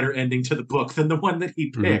clearly a better ending to the book than the one that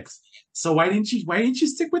he Hmm. picks. So why didn't you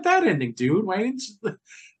stick with that ending, dude? Why didn't you,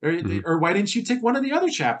 Hmm. or why didn't you take one of the other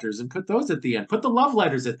chapters and put those at the end? Put the love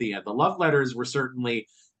letters at the end. The love letters were certainly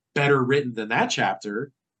better written than that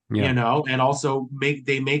chapter, Yeah. and also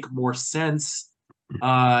make more sense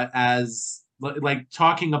as like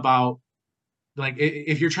talking about, like,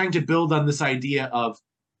 if you're trying to build on this idea of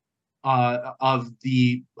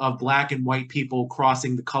black and white people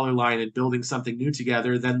crossing the color line and building something new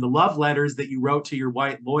together, then the love letters that you wrote to your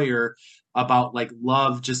white lawyer about like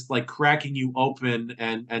love just like cracking you open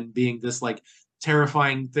and being this like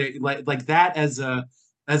terrifying thing, like that as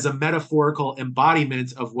a metaphorical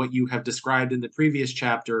embodiment of what you have described in the previous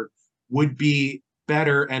chapter, would be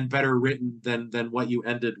better and better written than what you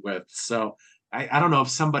ended with. So I don't know if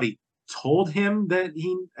somebody told him that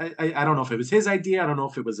I don't know if it was his idea. I don't know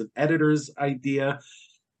if it was an editor's idea,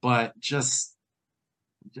 but just,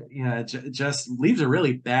 yeah, it just leaves a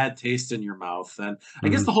really bad taste in your mouth. And I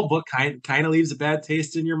guess Hmm. the whole book kind of leaves a bad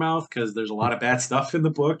taste in your mouth because there's a lot of bad stuff in the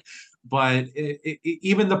book. But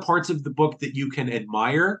even the parts of the book that you can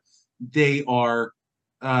admire, they are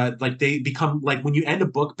like they become like, when you end a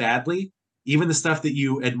book badly, even the stuff that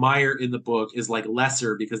you admire in the book is like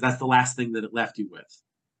lesser because that's the last thing that it left you with.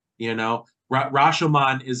 You know,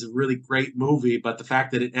 Rashomon is a really great movie, but the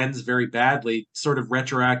fact that it ends very badly, sort of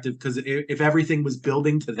retroactive, because if everything was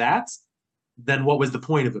building to that, then what was the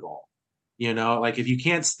point of it all? You know, like if you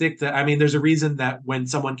can't stick the, I mean, there's a reason that when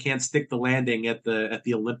someone can't stick the landing at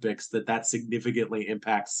the Olympics, that significantly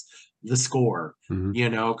impacts the score. Mhm. You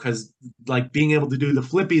know, because like being able to do the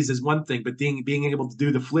flippies is one thing, but being able to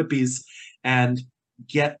do the flippies and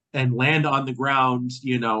get and land on the ground,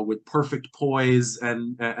 you know, with perfect poise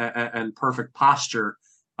and perfect posture,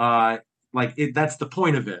 uh, like that's the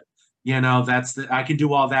point of it. You know, I can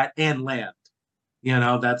do all that and land. You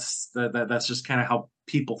know, that's just kind of how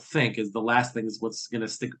people think. Is the last thing is what's going to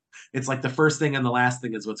stick. It's like the first thing and the last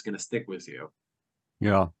thing is what's going to stick with you.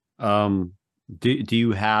 Yeah. Um, do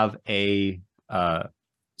you have a uh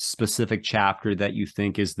specific chapter that you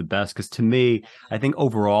think is the best? Because to me, I think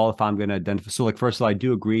overall, if I'm going to identify, so like first of all, I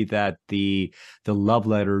do agree that the love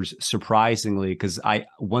letters, surprisingly, because I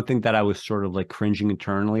one thing that I was sort of like cringing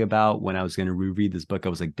internally about when I was going to reread this book, I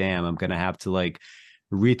was like, damn, I'm going to have to like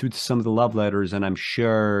read through some of the love letters, and I'm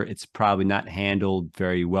sure it's probably not handled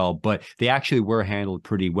very well, but they actually were handled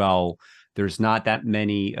pretty well. There's not that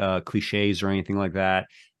many cliches or anything like that.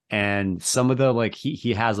 And some of the like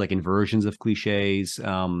he has like inversions of cliches.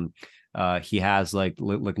 He has like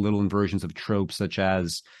little inversions of tropes, such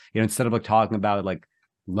as, you know, instead of like talking about like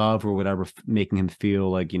love or whatever, making him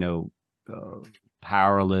feel like, you know,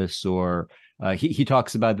 powerless, or he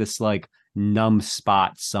talks about this like numb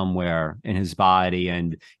spot somewhere in his body,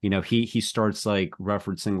 and you know he starts like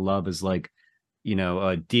referencing love as like, you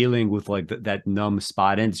know, dealing with like that numb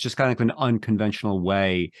spot, and it's just kind of like an unconventional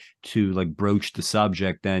way to like broach the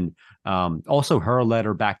subject. And also her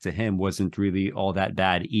letter back to him wasn't really all that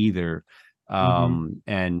bad either. Mm-hmm.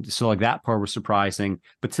 And so like that part was surprising,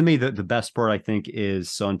 but to me the best part I think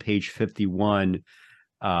is on page 51,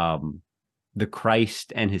 um the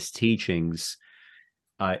Christ and his teachings.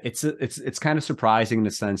 It's kind of surprising in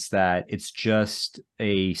the sense that it's just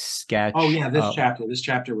a Oh sketch. yeah, this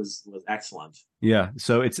chapter was excellent. Yeah,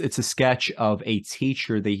 so it's a sketch of a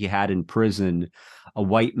teacher that he had in prison, a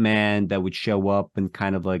white man that would show up and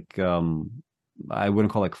kind of like, I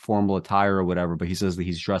wouldn't call like formal attire or whatever, but he says that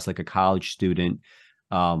he's dressed like a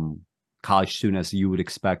um college student as you would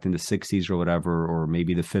expect in the 60s or whatever, or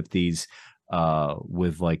maybe the 50s,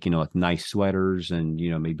 with like, you know, like nice sweaters and, you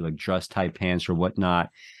know, maybe like dress type pants or whatnot.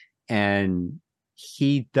 And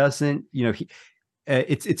he doesn't, you know,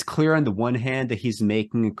 it's clear on the one hand that he's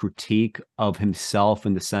making a critique of himself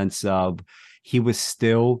in the sense of he was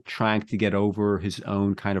still trying to get over his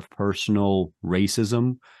own kind of personal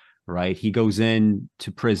racism, right? He goes in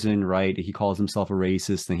to prison, right? He calls himself a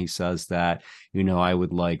racist, and he says that, you know, I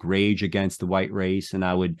would like rage against the white race, and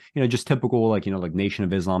I would, you know, just typical like, you know, like Nation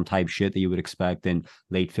of Islam type shit that you would expect in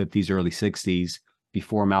late 50s, early 60s,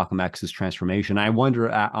 before Malcolm X's transformation. I wonder,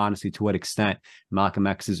 honestly, to what extent Malcolm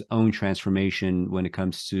X's own transformation when it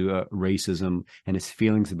comes to racism and his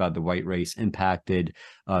feelings about the white race impacted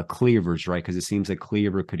Cleaver's, right? Because it seems like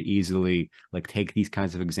Cleaver could easily like take these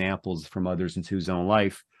kinds of examples from others into his own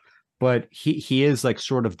life. But he is like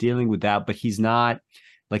sort of dealing with that, but he's not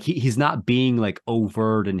like he's not being like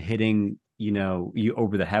overt and hitting, you know, you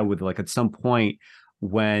over the head with, like, at some point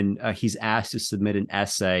when he's asked to submit an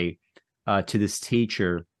essay to this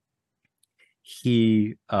teacher,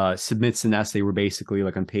 he submits an essay where basically,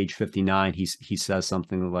 like on page 59, he says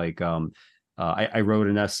something like, I wrote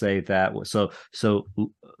an essay that was so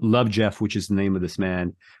Love Jeff, which is the name of this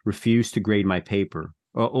man, refused to grade my paper.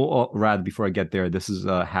 Or rather, before I get there, this is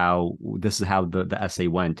how the essay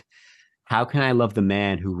went. How can I love the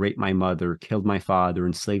man who raped my mother, killed my father,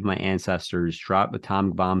 enslaved my ancestors, dropped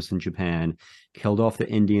atomic bombs in Japan, killed off the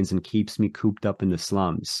Indians, and keeps me cooped up in the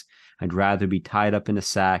slums? I'd rather be tied up in a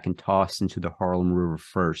sack and tossed into the Harlem River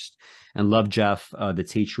first. And Love Jeff, the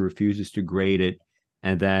teacher, refuses to grade it.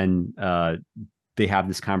 And then they have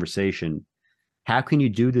this conversation. How can you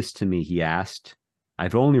do this to me? He asked.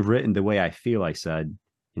 I've only written the way I feel, I said.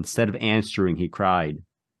 Instead of answering, he cried.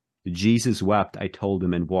 Jesus wept, I told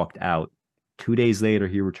him, and walked out. 2 days later,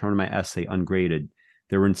 he returned my essay ungraded.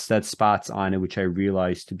 There were instead spots on it which I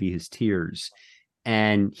realized to be his tears.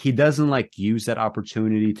 And he doesn't like use that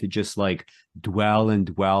opportunity to just like dwell and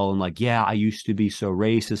like, yeah, I used to be so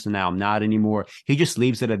racist and now I'm not anymore. He just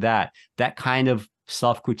leaves it at that. That kind of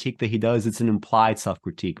self-critique that he does, it's an implied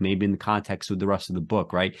self-critique, maybe in the context of the rest of the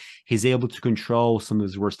book, right? He's able to control some of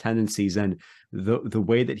his worst tendencies. And the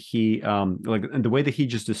way that he like, and the way that he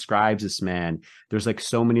just describes this man, there's like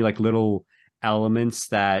so many like little elements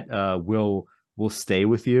that will stay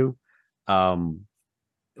with you. um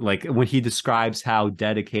like when he describes how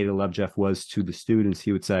dedicated Lovejeff was to the students,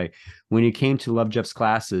 he would say, when you came to Lovejeff's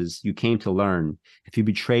classes, you came to learn. If you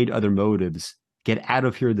betrayed other motives, get out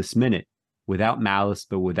of here this minute, without malice,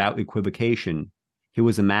 but without equivocation. He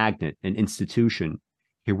was a magnet, an institution.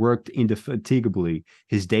 He worked indefatigably.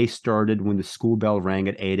 His day started when the school bell rang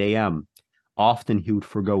at 8 a.m. Often he would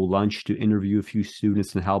forego lunch to interview a few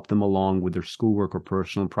students and help them along with their schoolwork or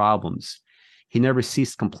personal problems. He never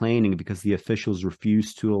ceased complaining because the officials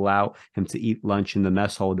refused to allow him to eat lunch in the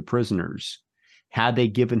mess hall of the prisoners. Had they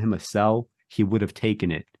given him a cell, he would have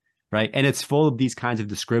taken it. Right. And it's full of these kinds of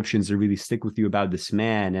descriptions that really stick with you about this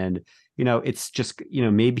man. And, it's just,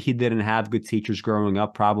 maybe he didn't have good teachers growing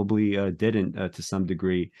up, probably didn't to some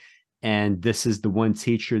degree. And this is the one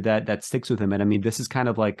teacher that sticks with him. And I mean, this is kind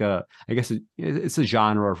of like I guess it's a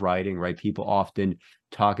genre of writing, right? People often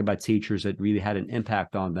talk about teachers that really had an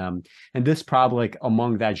impact on them. And this probably, like,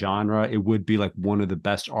 among that genre, it would be like one of the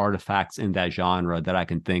best artifacts in that genre that I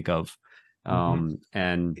can think of. Mhm.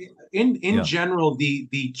 And In yeah. general,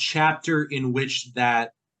 the chapter in which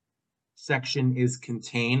that section is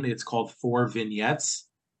contained, it's called Four Vignettes,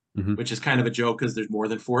 Mhm. which is kind of a joke because there's more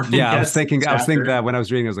than four Yeah, vignettes in the I was thinking chapter. that when I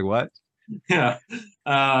was reading, I was like, what? Yeah.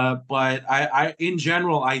 But in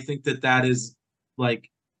general, I think that is like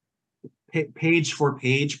page for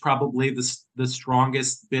page, probably the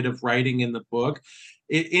strongest bit of writing in the book.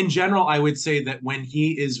 In general, I would say that when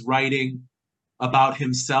he is writing about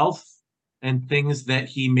himself and things that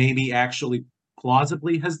he maybe actually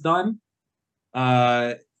plausibly has done,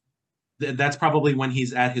 uh, that's probably when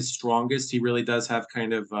he's at his strongest. He really does have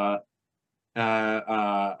kind of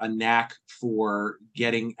a knack for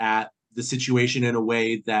getting at the situation in a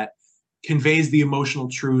way that conveys the emotional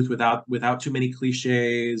truth without too many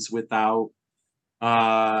cliches, uh,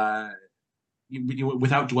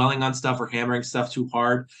 without dwelling on stuff or hammering stuff too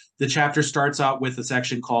hard. The chapter starts out with a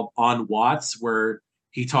section called "On Watts," where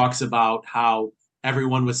he talks about how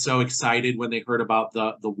everyone was so excited when they heard about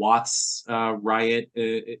the Watts riot.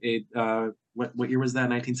 What year was that?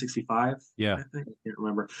 1965, Yeah. I think. I can't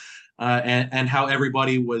remember. And how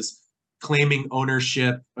everybody was claiming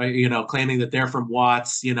ownership, claiming that they're from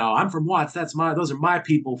Watts. I'm from Watts. Those are my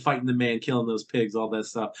people fighting the man, killing those pigs, all that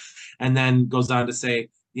stuff. And then goes on to say,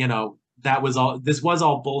 this was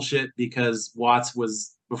all bullshit because Watts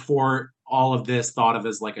was, before all of this, thought of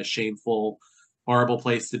as like a shameful, horrible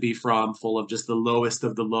place to be from, full of just the lowest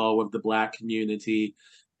of the low of the black community.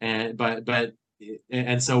 And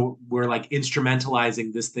so we're like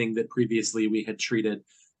instrumentalizing this thing that previously we had treated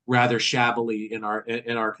rather shabbily in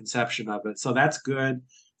our conception of it. So that's good.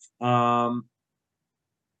 um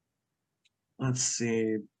let's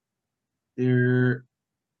see. there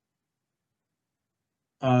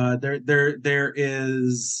there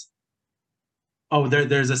is,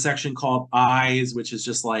 there's a section called eyes, which is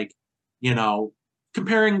just like, you know,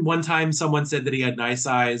 comparing one time someone said that he had nice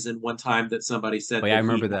eyes and one time that somebody Oh said yeah, I that he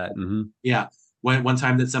remember that. had, yeah, one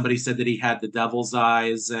time that somebody said that he had the devil's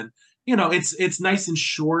eyes. And it's nice and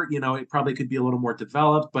short. It probably could be a little more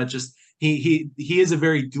developed, but just he is a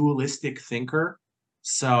very dualistic thinker.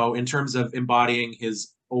 So in terms of embodying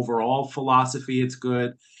his overall philosophy, it's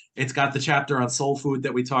good. It's got the chapter on soul food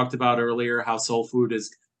that we talked about earlier, how soul food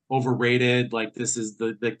is overrated. Like, this is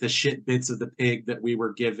the shit bits of the pig that we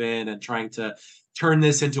were given, and trying to turn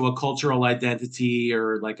this into a cultural identity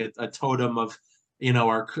or like a totem of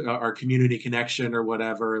our community connection or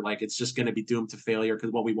whatever. Like, it's just going to be doomed to failure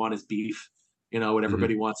because what we want is beef. What Hmm.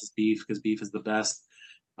 everybody wants is beef because beef is the best.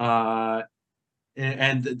 uh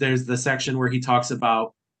and there's the section where he talks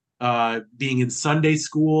about being in Sunday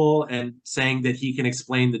school and saying that he can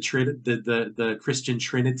explain the Christian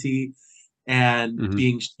Trinity, and Hmm.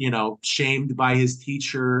 being shamed by his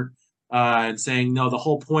teacher, and saying, no, the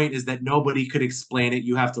whole point is that nobody could explain it.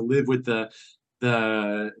 You have to live with the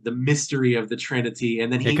mystery of the Trinity.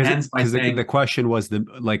 And then Yeah, he ends by the saying, question was,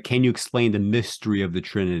 can you explain the mystery of the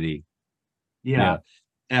Trinity? yeah.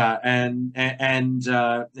 Yeah. And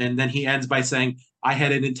then he ends by saying, I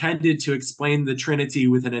had intended to explain the Trinity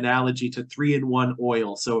with an analogy to 3-in-1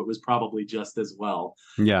 oil, so it was probably just as well.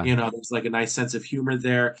 Yeah. There's like a nice sense of humor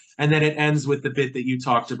there. And then it ends with the bit that you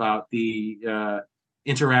talked about, the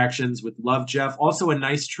interactions with Love Jeff. Also a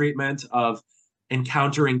nice treatment of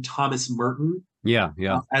encountering Thomas Merton Yeah.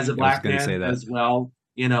 Yeah. as a Yeah, I was black going to say man that. as well.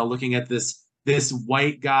 Looking at this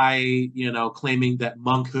white guy, claiming that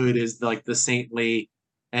monkhood is like the saintly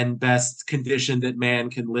and best condition that man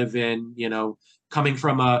can live in. Coming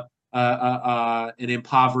from an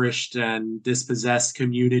impoverished and dispossessed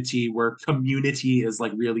community where community is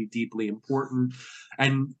like really deeply important.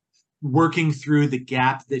 And working through the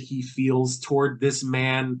gap that he feels toward this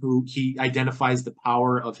man who he identifies the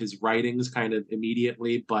power of his writings kind of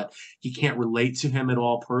immediately, but he can't relate to him at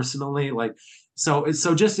all personally. Like, so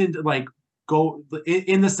just in like go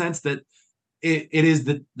in the sense that it is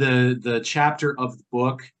the chapter of the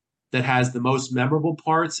book that has the most memorable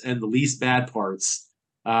parts and the least bad parts.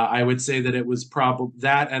 I would say that it was probably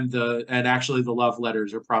that, and actually the love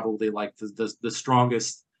letters are probably like the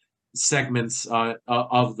strongest segments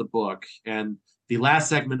of the book. And the last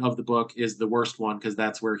segment of the book is the worst one because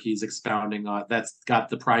that's where he's expounding on that's got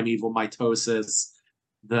the primeval mitosis,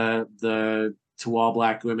 the to all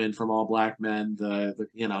black women from all black men. The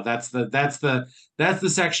you know that's the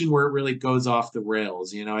section where it really goes off the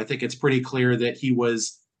rails. You know, I think it's pretty clear that he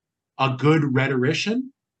was a good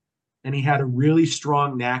rhetorician and he had a really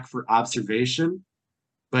strong knack for observation,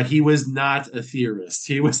 but he was not a theorist.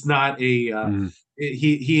 He was not a Mm.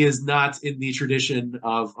 he is not in the tradition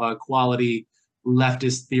of a quality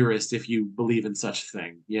leftist theorist, if you believe in such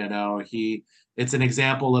thing. You know, it's an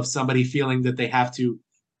example of somebody feeling that they have to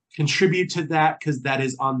contribute to that because that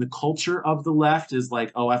is on the culture of the left, is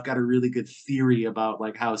like, oh, I've got a really good theory about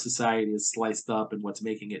like how society is sliced up and what's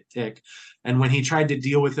making it tick. And when he tried to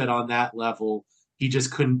deal with it on that level, he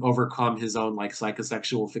just couldn't overcome his own like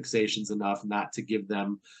psychosexual fixations enough not to give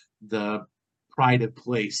them the pride of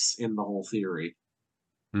place in the whole theory.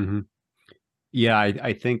 Hmm. Yeah,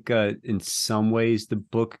 I think in some ways the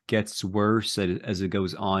book gets worse as it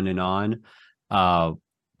goes on and on. Uh,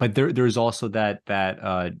 but there's also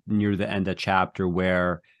that near the end of chapter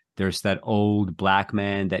where there's that old black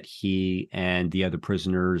man that he and the other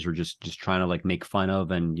prisoners are just trying to like make fun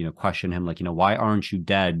of and question him, like, why aren't you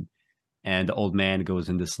dead? And the old man goes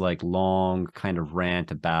in this like long kind of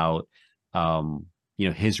rant about um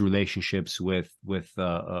his relationships with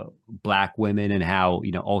black women, and how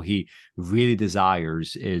all he really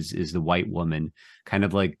desires is the white woman, kind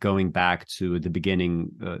of like going back to the beginning.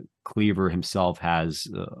 Cleaver himself has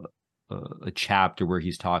a chapter where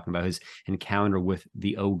he's talking about his encounter with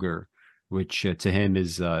the ogre, which to him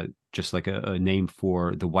is just like a name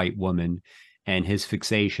for the white woman, and his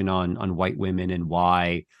fixation on white women, and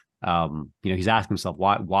why he's asking himself,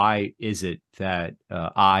 why is it that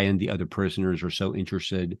I and the other prisoners are so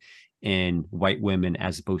interested in white women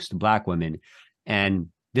as opposed to black women? And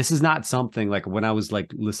this is not something like when I was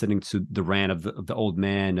like listening to the rant of the old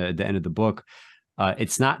man at the end of the book.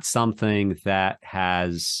 It's not something that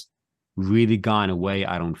has really gone away.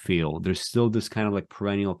 I don't feel there's still this kind of like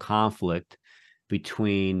perennial conflict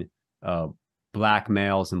between uh, black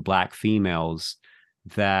males and black females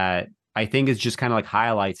that I think is just kind of like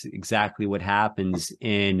highlights exactly what happens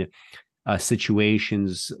in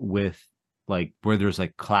situations with like where there's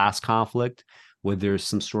like class conflict, where there's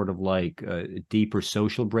some sort of like deeper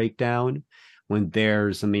social breakdown. When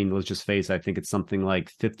there's, I mean, let's just face it, I think it's something like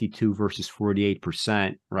 52 versus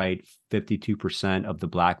 48%, right? 52% of the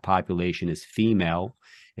black population is female.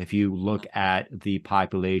 If you look at the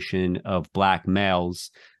population of black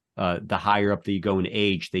males, the higher up that you go in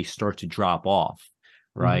age, they start to drop off,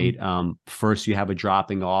 right? Mm-hmm. First, you have a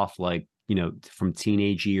dropping off, like, from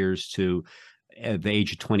teenage years to at the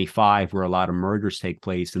age of 25, where a lot of murders take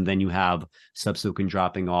place. And then you have subsequent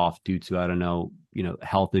dropping off due to, I don't know,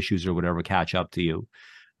 health issues or whatever catch up to you.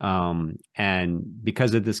 And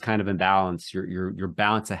because of this kind of imbalance, you're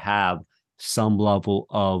bound to have some level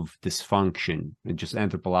of dysfunction. And just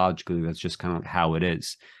anthropologically, that's just kind of how it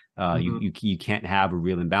is. Mm-hmm. You can't have a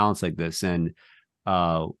real imbalance like this. And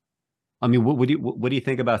uh, I mean, what do you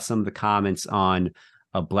think about some of the comments on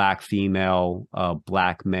a black female,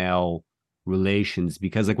 black male relations?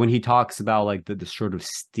 Because like when he talks about like the sort of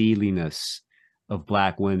steeliness of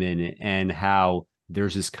black women, and how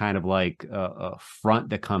there's this kind of like a front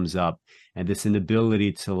that comes up, and this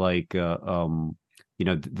inability to like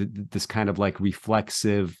this kind of like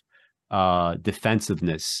reflexive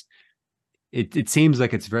defensiveness. It seems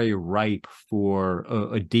like it's very ripe for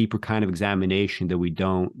a deeper kind of examination that we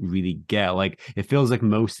don't really get. Like it feels like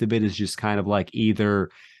most of it is just kind of like either,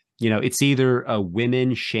 it's either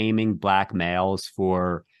women shaming black males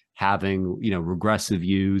for having, regressive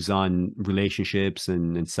views on relationships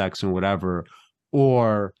and sex and whatever,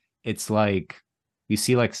 or it's like you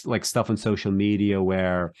see like stuff on social media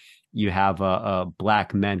where you have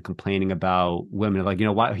black men complaining about women, like,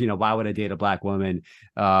 why would I date a black woman?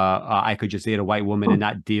 I could just date a white woman and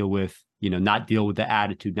not deal with, not deal with the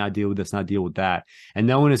attitude, not deal with this, not deal with that. And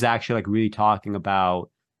no one is actually like really talking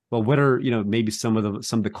about, well, what are, maybe some of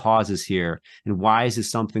the causes here, and why is this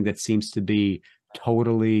something that seems to be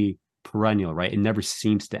totally perennial, right? It never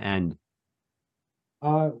seems to end.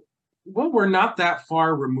 Uh, well, we're not that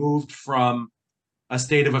far removed from a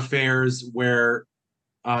state of affairs where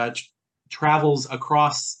uh, travels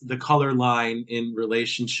across the color line in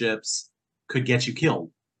relationships could get you killed,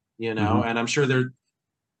 you know. Hmm. And I'm sure there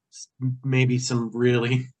maybe some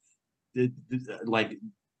really like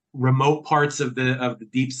remote parts of the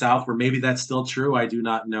deep south where maybe that's still true. I do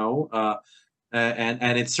not know.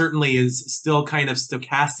 And it certainly is still kind of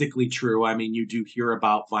stochastically true. I mean, you do hear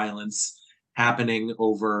about violence happening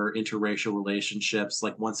over interracial relationships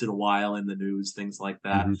like once in a while in the news, things like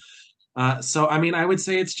that. Hmm. So I mean, I would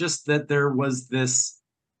say it's just that there was this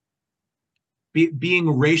being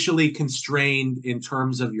racially constrained in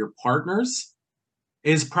terms of your partners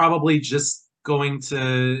is probably just going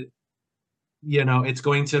to, you know, it's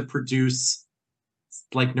going to produce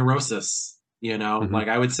like neurosis, you know. Hmm. Like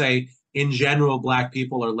I would say in general black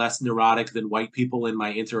people are less neurotic than white people in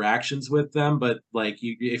my interactions with them, but like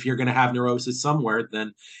if you're going to have neurosis somewhere,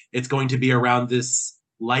 then it's going to be around this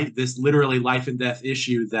literally life and death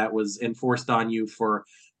issue that was enforced on you for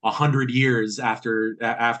 100 years after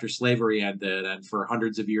slavery ended, and for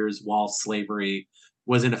hundreds of years while slavery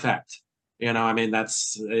was in effect. You know, I mean,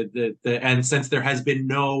 and since there has been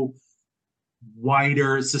no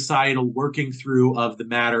wider societal working through of the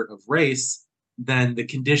matter of race, then the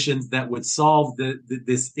conditions that would solve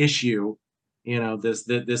this issue, you know,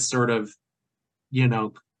 this sort of, you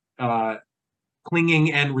know, uh,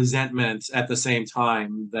 clinging and resentment at the same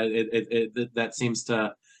time that that seems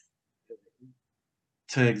to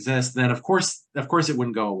exist, then of course it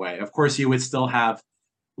wouldn't go away. Of course you would still have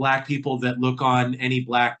black people that look on any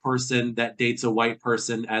black person that dates a white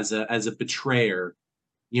person as a betrayer,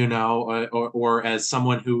 you know, or as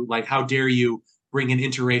someone who, like, how dare you bring an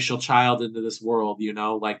interracial child into this world, you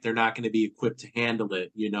know, like they're not going to be equipped to handle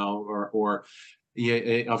it, you know, or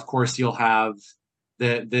yeah, of course you'll have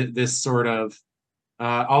this sort of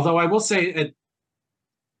although I will say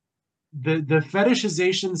the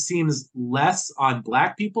fetishization seems less on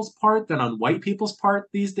black people's part than on white people's part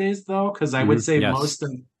these days, though, because I Hmm. would say Yes.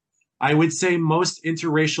 most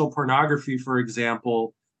interracial pornography, for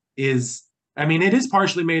example, is, I mean, it is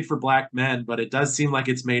partially made for black men, but it does seem like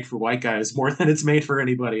it's made for white guys more than it's made for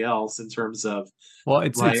anybody else in terms of Well,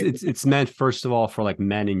 it's it's like, it's it's meant first of all for like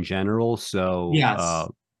men in general. So, yes,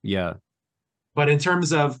 yeah. but in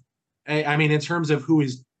terms of, I mean, in terms of who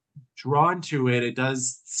is drawn to it, it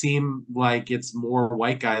does seem like it's more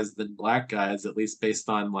white guys than black guys, at least based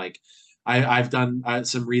on like, I've done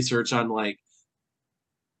some research on like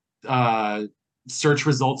uh, search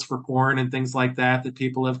results for porn and things like that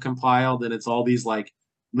people have compiled, and it's all these like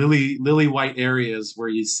lily white areas where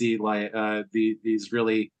you see like these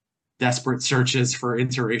really desperate searches for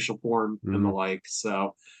interracial porn and the Hmm. like.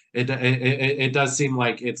 So it does seem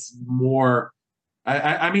like it's more.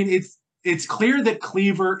 I mean, it's clear that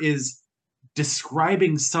Cleaver is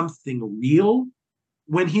describing something real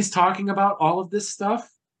when he's talking about all of this stuff.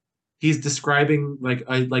 He's describing like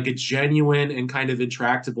a genuine and kind of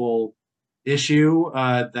intractable issue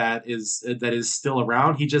that is still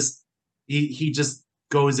around. He just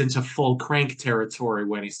goes into full crank territory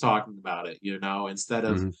when he's talking about it, you know, instead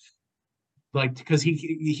of Hmm. like, because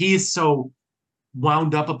he is so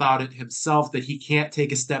wound up about it himself that he can't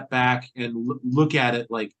take a step back and look at it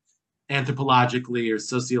like anthropologically or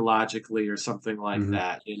sociologically or something like Hmm.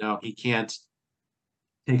 that. You know, he can't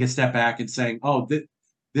take a step back and saying, "Oh,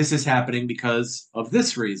 this is happening because of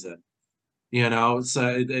this reason." You know,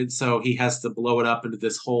 so he has to blow it up into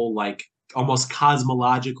this whole like almost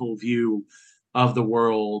cosmological view of the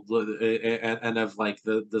world, and of like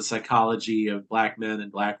the psychology of black men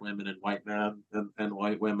and black women and white men and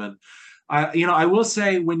white women. You know, I will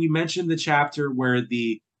say when you mentioned the chapter where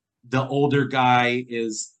the older guy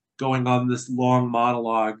is going on this long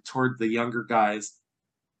monologue toward the younger guys,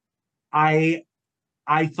 I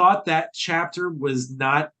I thought that chapter was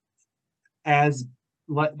not as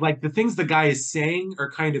like the things the guy is saying are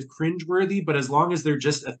kind of cringeworthy, but as long as they're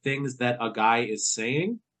just things that a guy is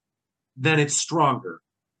saying, then it's stronger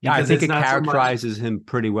Yeah, I because think it's it not so much. characterizes him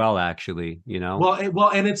pretty well, actually, you know? Well,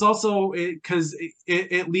 and it's also because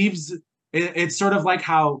it leaves it's sort of like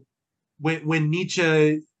how when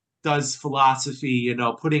Nietzsche does philosophy, you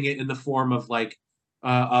know, putting it in the form of like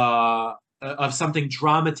of something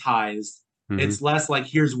dramatized. Hmm. It's less like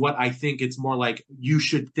here's what I think. It's more like you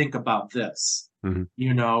should think about this. Hmm.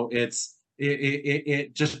 You know, it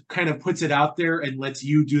just kind of puts it out there and lets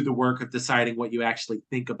you do the work of deciding what you actually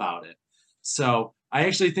think about it. So I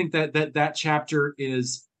actually think that chapter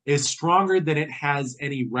is stronger than it has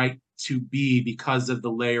any right to be because of the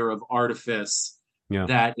layer of artifice Yeah.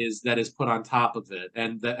 that is put on top of it,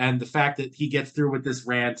 and the fact that he gets through with this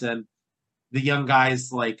rant and the young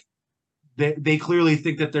guys like they clearly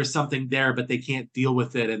think that there's something there, but they can't deal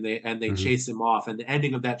with it, and they Hmm. chase him off. And the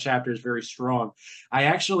ending of that chapter is very strong. I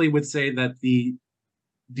actually would say that the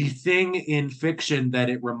thing in fiction that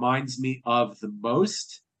it reminds me of the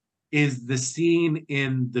most is the scene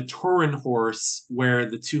in the Turin Horse where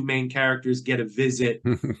the two main characters get a visit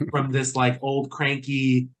from this like old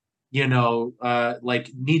cranky, like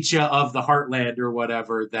Nietzsche of the Heartland or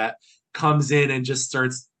whatever, that comes in and just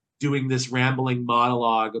starts doing this rambling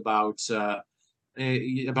monologue about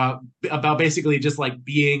basically just like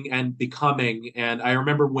being and becoming. And I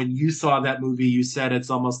remember when you saw that movie, you said it's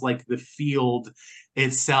almost like the field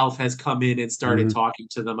itself has come in and started Hmm. talking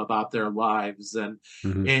to them about their lives. And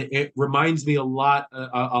Hmm. it reminds me a lot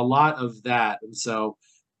of that. And so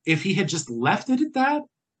if he had just left it at that,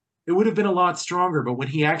 it would have been a lot stronger. But when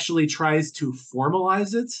he actually tries to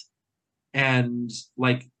formalize it and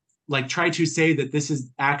like try to say that this is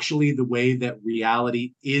actually the way that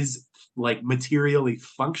reality is like materially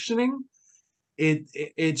functioning,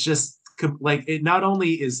 it's just like it not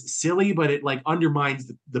only is silly, but it like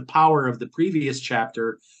undermines the power of the previous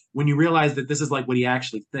chapter when you realize that this is like what he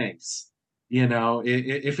actually thinks.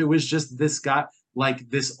 If it was just this guy, like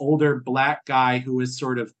this older black guy who is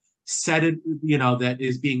sort of set it, that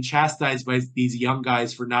is being chastised by these young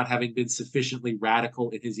guys for not having been sufficiently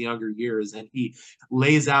radical in his younger years, and he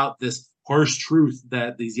lays out this harsh truth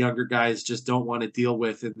that these younger guys just don't want to deal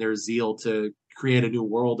with in their zeal to create a new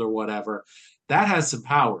world or whatever. That has some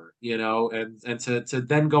power, and to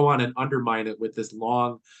then go on and undermine it with this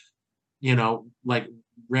long, like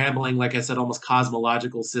rambling, like I said, almost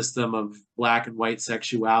cosmological system of black and white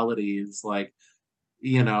sexuality is like,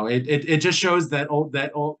 it just shows that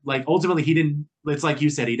like ultimately he didn't. It's like you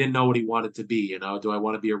said, he didn't know what he wanted to be. Do I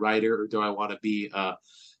want to be a writer or do I want to be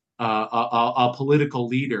a political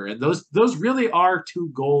leader? And those really are two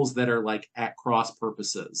goals that are like at cross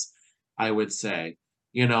purposes, I would say.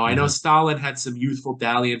 I know Hmm. Stalin had some youthful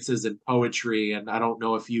dalliances in poetry, and I don't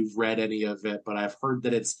know if you've read any of it, but I've heard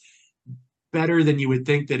that it's better than you would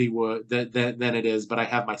think that he would that than it is. But I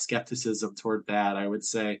have my skepticism toward that, I would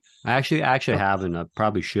say. I actually haven't. I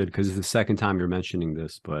probably should because it's the second time you're mentioning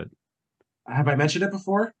this, but Have I mentioned it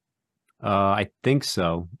before? I think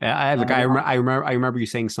so. Like Well, I remember you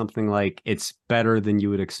saying something like it's better than you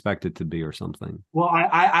would expect it to be or something.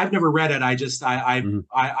 I've never read it. I just Hmm.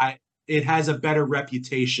 I it has a better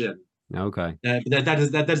reputation. Okay.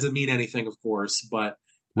 That doesn't mean anything, of course, but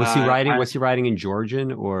Was he writing? I Was he writing in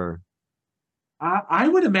Georgian or? I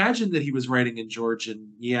would imagine that he was writing in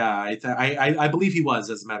Georgian. Yeah, I believe he was,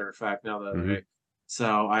 as a matter of fact. Now that Hmm.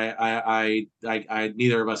 so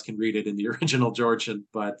neither of us can read it in the original Georgian,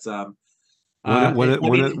 but One of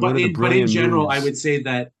the but in brilliant general, I moves. would say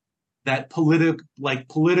that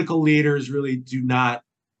political leaders really do not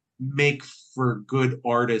make for good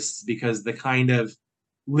artists, because the kind of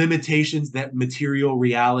limitations that material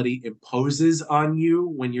reality imposes on you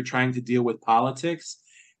when you're trying to deal with politics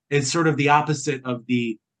is sort of the opposite of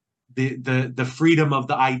the freedom of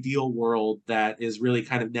the ideal world that is really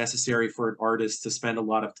kind of necessary for an artist to spend a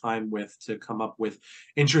lot of time with, to come up with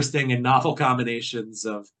interesting and novel combinations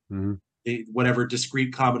of Mhm. whatever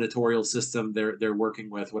discrete combinatorial system they're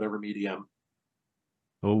working with, whatever medium.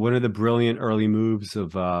 Well, one of the brilliant early moves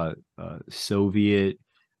of Soviet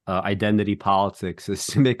identity politics is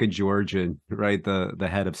to make a Georgian, right, the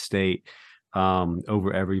head of state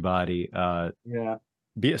over everybody. Yeah.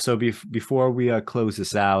 Before we close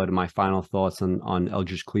this out, and my final thoughts on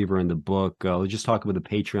Eldridge Cleaver in the book, let's just talk about the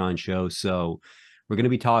Patreon show. So we're going to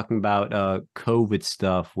be talking about COVID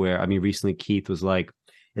stuff. Where I mean, recently Keith was like,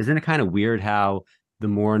 "Isn't it kind of weird how the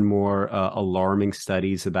more and more alarming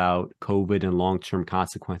studies about COVID and long-term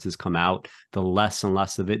consequences come out, the less and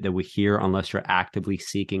less of it that we hear unless you're actively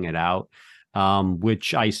seeking it out."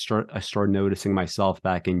 Which I started noticing myself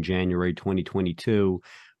back in January 2022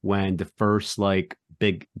 when the first like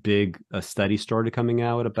big study started coming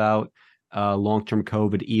out about long-term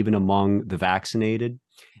COVID, even among the vaccinated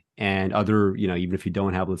and other, even if you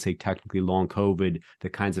don't have, let's say, technically long COVID, the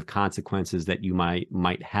kinds of consequences that you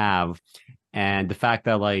might have. And the fact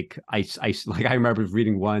that like like I remember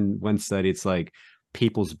reading one study, it's like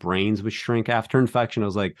people's brains would shrink after infection. I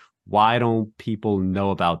was like, why don't people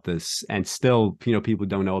know about this? And still, people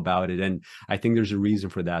don't know about it. And I think there's a reason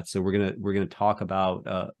for that. So we're gonna talk about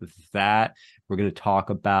that. We're gonna talk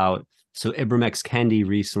about so Ibram X. Kendi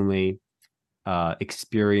recently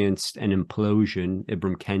experienced an implosion.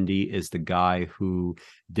 Ibram Kendi is the guy who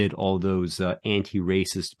did all those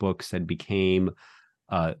anti-racist books that became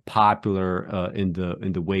popular in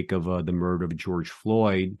the wake of the murder of George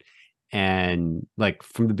Floyd. And like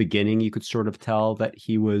from the beginning, you could sort of tell that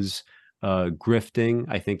he was grifting.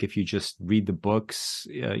 I think if you just read the books,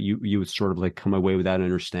 you would sort of like come away with that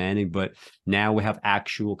understanding. But now we have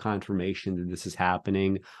actual confirmation that this is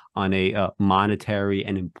happening on a monetary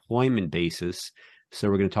and employment basis. So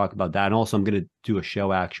we're going to talk about that. And also, I'm going to do a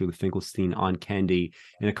show actually with Finkelstein on Kendi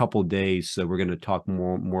in a couple of days. So we're going to talk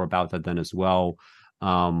more about that then as well.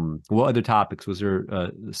 What other topics? Was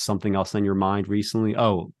there something else on your mind recently?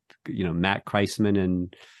 Oh, Matt Kreisman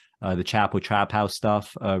and the Chapo Trap House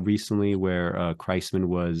stuff recently, where Kreisman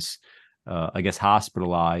was, I guess,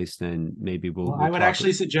 hospitalized, and maybe we'll I would talk.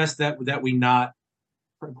 actually suggest that we not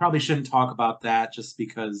probably shouldn't talk about that, just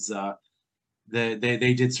because they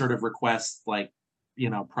did sort of request, like,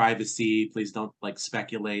 privacy. Please don't like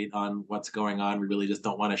speculate on what's going on. We really just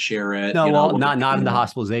don't want to share it. No, well, We'll not in the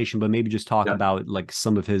hospitalization, but maybe just talk yeah. about like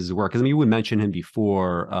some of his work. Because I mean, you would mention him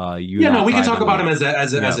before. You Yeah, and I no, we can talk about privately. him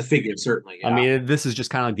as Yeah. a figure, certainly. I Yeah. mean, this is just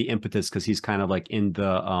kind of like the impetus because he's kind of like in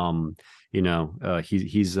the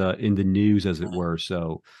he's in the news as it were.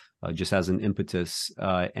 So just as an impetus,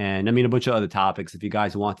 and I mean a bunch of other topics. If you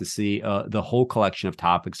guys want to see the whole collection of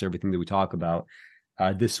topics, everything that we talk about,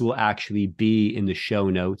 this will actually be in the show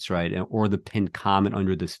notes, right, or the pinned comment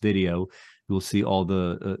under this video. You'll see all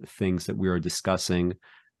the things that we are discussing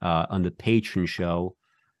on the Patreon show.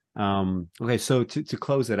 Okay, so to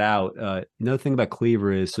close it out, another thing about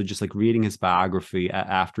Cleaver is, so just like reading his biography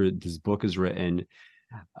after this book is written,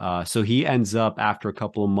 so he ends up after a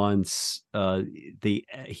couple of months,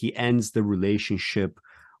 he ends the relationship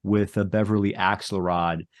with Beverly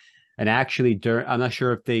Axelrod. And actually, I'm not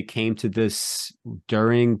sure if they came to this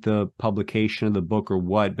during the publication of the book or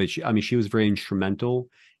what, but I mean, she was very instrumental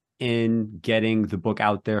in getting the book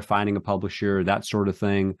out there, finding a publisher, that sort of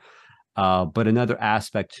thing. But another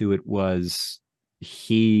aspect to it was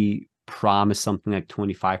he promised something like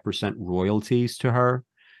 25% royalties to her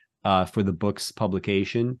for the book's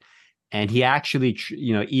publication. And he actually,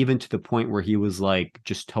 even to the point where he was like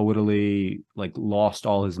just totally like lost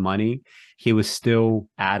all his money, he was still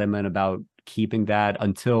adamant about keeping that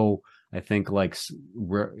until I think like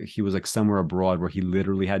where he was like somewhere abroad where he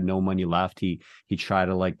literally had no money left. He tried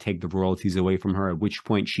to like take the royalties away from her, at which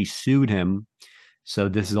point she sued him. So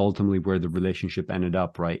this is ultimately where the relationship ended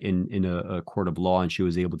up, right, in a court of law, and she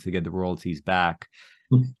was able to get the royalties back.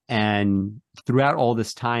 And throughout all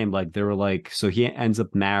this time, like they were like, so he ends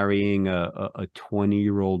up marrying a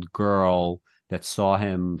 20-year-old girl that saw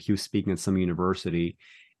him. He was speaking at some university,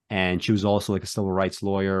 and she was also like a civil rights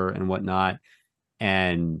lawyer and whatnot.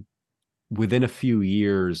 And within a few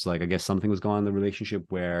years, like I guess something was going on in the relationship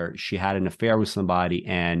where she had an affair with somebody,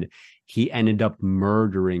 and he ended up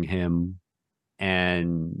murdering him.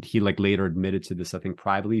 And he like later admitted to this, I think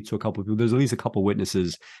privately to a couple of people. There's at least a couple of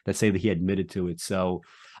witnesses that say that he admitted to it. So,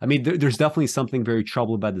 I mean, there's definitely something very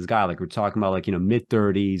troubled about this guy. Like we're talking about, like,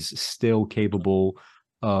 mid-30s, still capable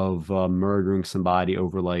of murdering somebody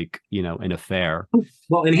over like, an affair.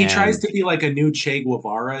 Well, and he tries And to be like a new Che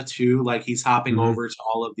Guevara too. Like he's hopping mhm, over to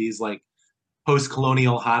all of these like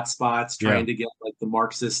post-colonial hotspots, yeah, trying to get like the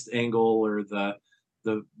Marxist angle or the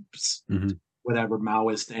mhm, whatever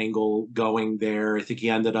Maoist angle going there. I think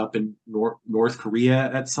he ended up in North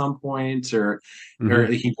Korea at some point, or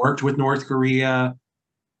mhm. he worked with North Korea,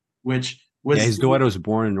 which Yeah, was his daughter was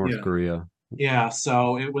born in North yeah, Korea. yeah.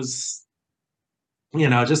 So it was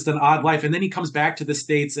just an odd life. And then he comes back to the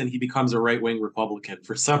States and he becomes a right-wing Republican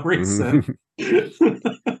for some reason.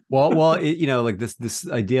 Mhm. Well, like this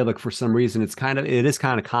idea, like for some reason, it is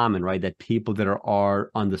kind of common, right? That people that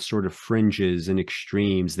are on the sort of fringes and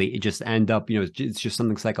extremes, they just end up, it's just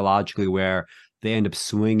something psychologically where they end up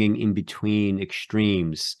swinging in between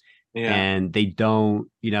extremes, Yeah. and they don't,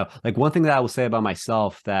 like one thing that I will say about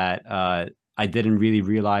myself that I didn't really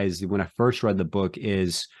realize when I first read the book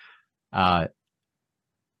is uh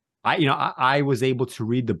I was able to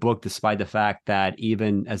read the book despite the fact that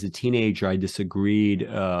even as a teenager, I disagreed,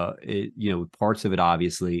 with parts of it,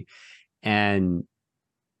 obviously. And,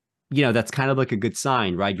 that's kind of like a good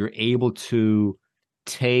sign, right? You're able to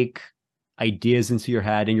take ideas into your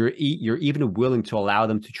head and you're even willing to allow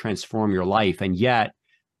them to transform your life. And yet,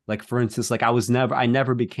 like, for instance, like I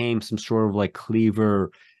never became some sort of like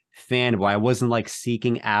Cleaver fanboy. I wasn't like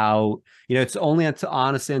seeking out, it's only until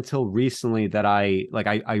honestly until recently that I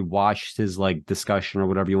watched his like discussion or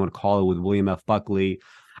whatever you want to call it with William F. Buckley.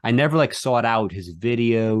 I never like sought out his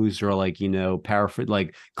videos or like,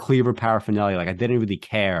 like Cleaver paraphernalia. Like I didn't really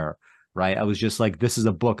care. Right. I was just like, this is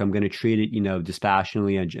a book. I'm going to treat it,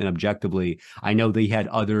 dispassionately and objectively. I know that he had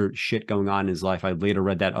other shit going on in his life. I later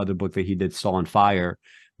read that other book that he did, Saw on Fire,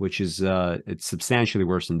 which is it's substantially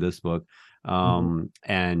worse than this book. Mhm.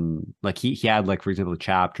 And like he had like, for example, a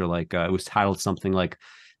chapter like it was titled something like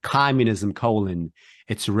communism,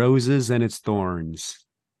 it's roses and it's thorns.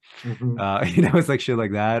 Mhm. It's like shit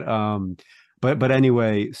like that. But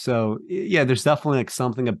anyway, so yeah, there's definitely like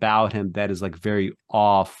something about him that is like very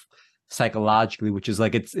off psychologically, which is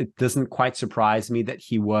like it doesn't quite surprise me that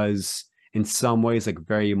he was in some ways like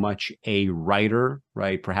very much a writer,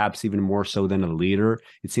 right? Perhaps even more so than a leader.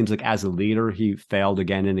 It seems like as a leader, he failed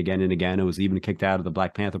again and again and again. It was even kicked out of the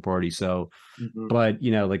Black Panther Party. So, Mhm. but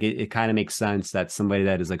like it kind of makes sense that somebody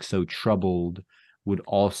that is like so troubled would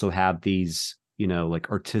also have these, like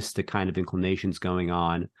artistic kind of inclinations going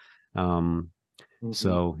on. Um, Mhm.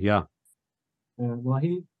 so yeah. Yeah, well,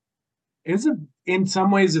 he is in some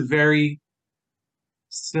ways a very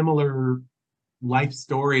similar life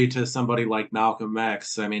story to somebody like Malcolm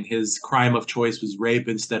X. I mean, his crime of choice was rape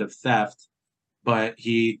instead of theft, but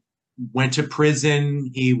he went to prison.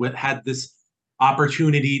 He had this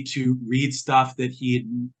opportunity to read stuff that he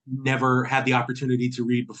had never had the opportunity to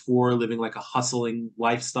read before, living like a hustling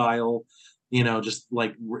lifestyle, just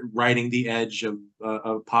like riding the edge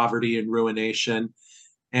of poverty and ruination.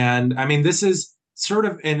 And I mean, this is sort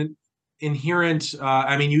of an inherent.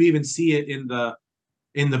 I mean, you even see it in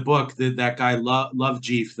the book that that guy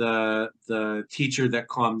Lovejeef, the teacher that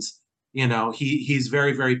comes, he's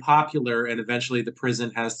very very popular, and eventually the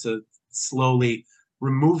prison has to slowly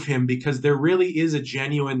remove him because there really is a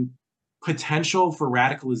genuine potential for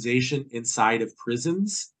radicalization inside of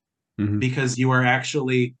prisons Hmm. because you are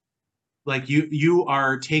actually like you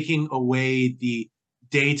are taking away the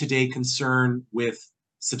day-to-day concern with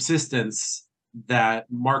subsistence that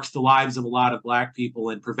marks the lives of a lot of black people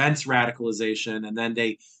and prevents radicalization, and then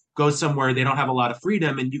they go somewhere they don't have a lot of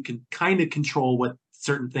freedom and you can kind of control what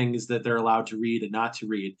certain things that they're allowed to read and not to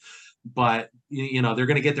read, but they're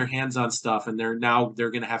going to get their hands on stuff, and they're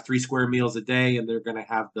going to have 3 square meals a day, and they're going to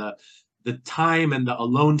have the time and the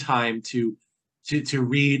alone time to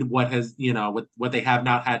read what they have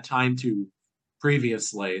not had time to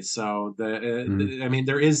previously. So Hmm. I mean,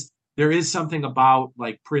 there is something about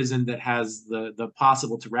like prison that has the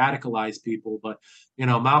possible to radicalize people, but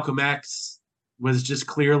Malcolm X was just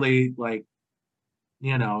clearly like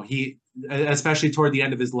he, especially toward the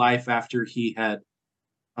end of his life after he had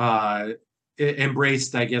uh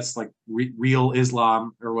embraced, I guess, like real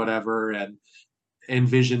Islam or whatever, and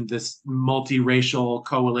envisioned this multiracial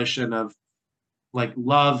coalition of like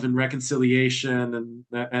love and reconciliation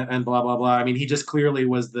and blah blah blah. I mean, he just clearly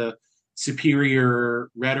was the superior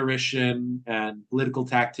rhetorician and political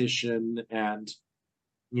tactician, and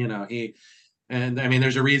he and I mean,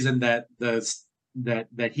 there's a reason that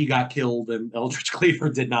that he got killed and Eldridge Cleaver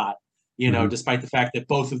did not. Hmm. Despite the fact that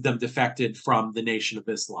both of them defected from the Nation of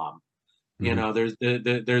Islam. Hmm.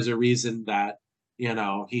 There's a reason that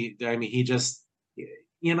he. I mean, he just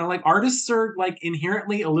like artists are like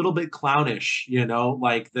inherently a little bit clownish.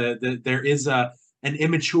 Like there is an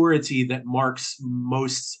immaturity that marks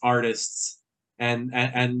most artists, and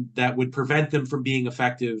that would prevent them from being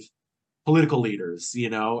effective political leaders.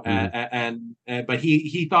 Hmm. And but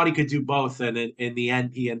he thought he could do both, and in the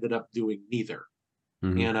end he ended up doing neither.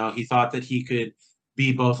 Hmm. He thought that he could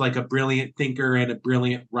be both like a brilliant thinker and a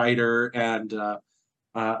brilliant writer and a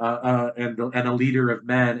leader of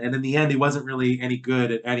men. And in the end, he wasn't really any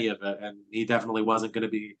good at any of it. And he definitely wasn't going to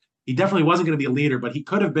be. He definitely wasn't going to be a leader, but he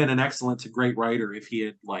could have been an excellent to great writer if he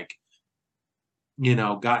had like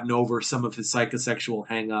gotten over some of his psychosexual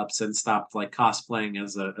hangups and stopped like cosplaying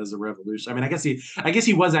as a revolution. I mean, I guess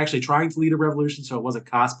he was actually trying to lead a revolution, so it wasn't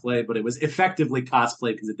cosplay, but it was effectively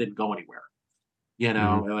cosplay because it didn't go anywhere.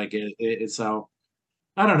 Hmm. Like so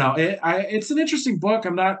I don't know. It's an interesting book.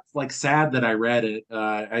 I'm not like sad that I read it.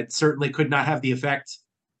 It certainly could not have the effect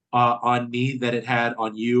on me that it had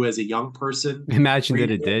on you as a young person. Imagine Where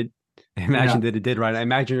that you, it did. yeah, Imagine that it did, right? I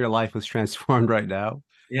imagine your life was transformed right now.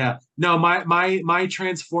 yeah. No, my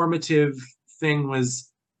transformative thing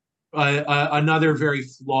was another very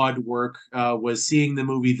flawed work. Was seeing the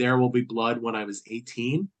movie There Will Be Blood when I was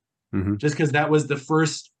 18, Hmm. just because that was the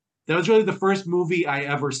first. That was really the first movie I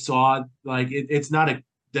ever saw. Like it's not a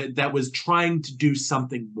that was trying to do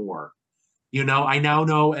something more. I now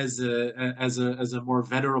know as a more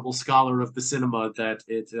venerable scholar of the cinema that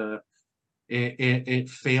it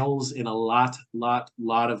fails in a lot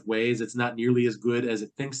of ways. It's not nearly as good as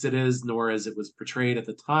it thinks it is, nor as it was portrayed at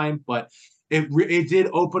the time. But it did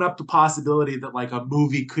open up the possibility that like a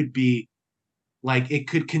movie could be like it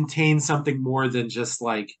could contain something more than just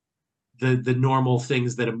like the normal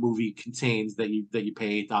things that a movie contains that you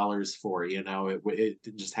pay $8 for. It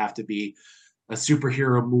didn't just have to be a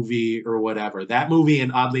superhero movie or whatever. That movie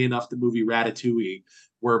and oddly enough, the movie Ratatouille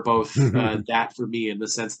were both that for me in the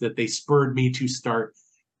sense that they spurred me to start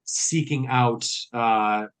seeking out,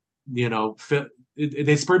 you know,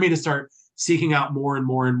 they spurred me to start seeking out more and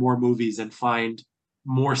more and more movies and find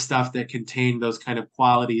more stuff that contained those kind of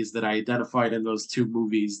qualities that I identified in those two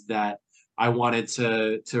movies that I wanted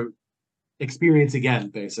to experience again,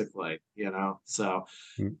 basically, you know. So,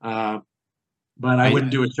 Mm. uh, but I wouldn't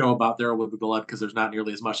I do a show about There Will Be Blood because there's not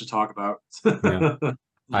nearly as much to talk about. yeah.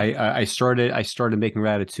 I started making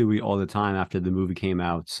ratatouille all the time after the movie came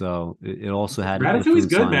out, so it also had an Ratatouille's influence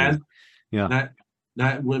good, on me. man. Yeah,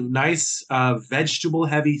 Not with nice vegetable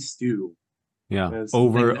heavy stew. yeah. That's the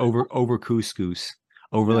thing Over couscous,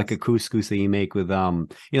 over like a yes. couscous that you make with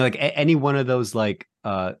like any one of those like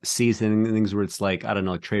seasonings where it's like I don't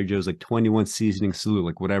know, Trader Joe's like 21 seasoning salute,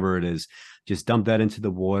 like whatever it is, just dump that into the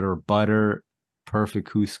water, butter, perfect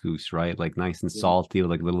couscous, right? Like nice and Yeah. salty with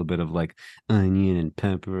like a little bit of like onion and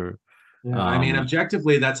pepper. Yeah, I mean, Um,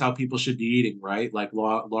 objectively, that's how people should be eating, right? Like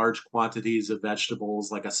large quantities of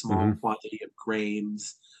vegetables, like a small mhm, quantity of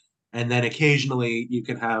grains, and then occasionally you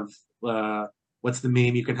can have what's the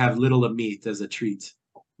meme? You can have little of meat as a treat.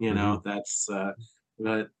 You know, mhm. that's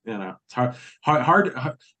but you know, it's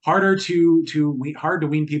harder hard to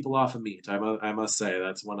wean people off of meat. I must say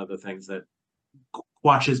that's one of the things that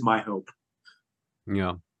quashes my hope. Yeah.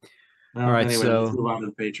 All Well, right. anyway, let's So move on to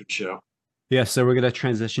the patron show. yeah, so we're gonna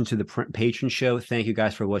transition to the patron show. Thank you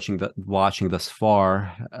guys for watching thus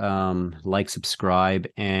far. Like, subscribe,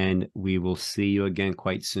 and we will see you again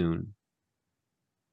quite soon.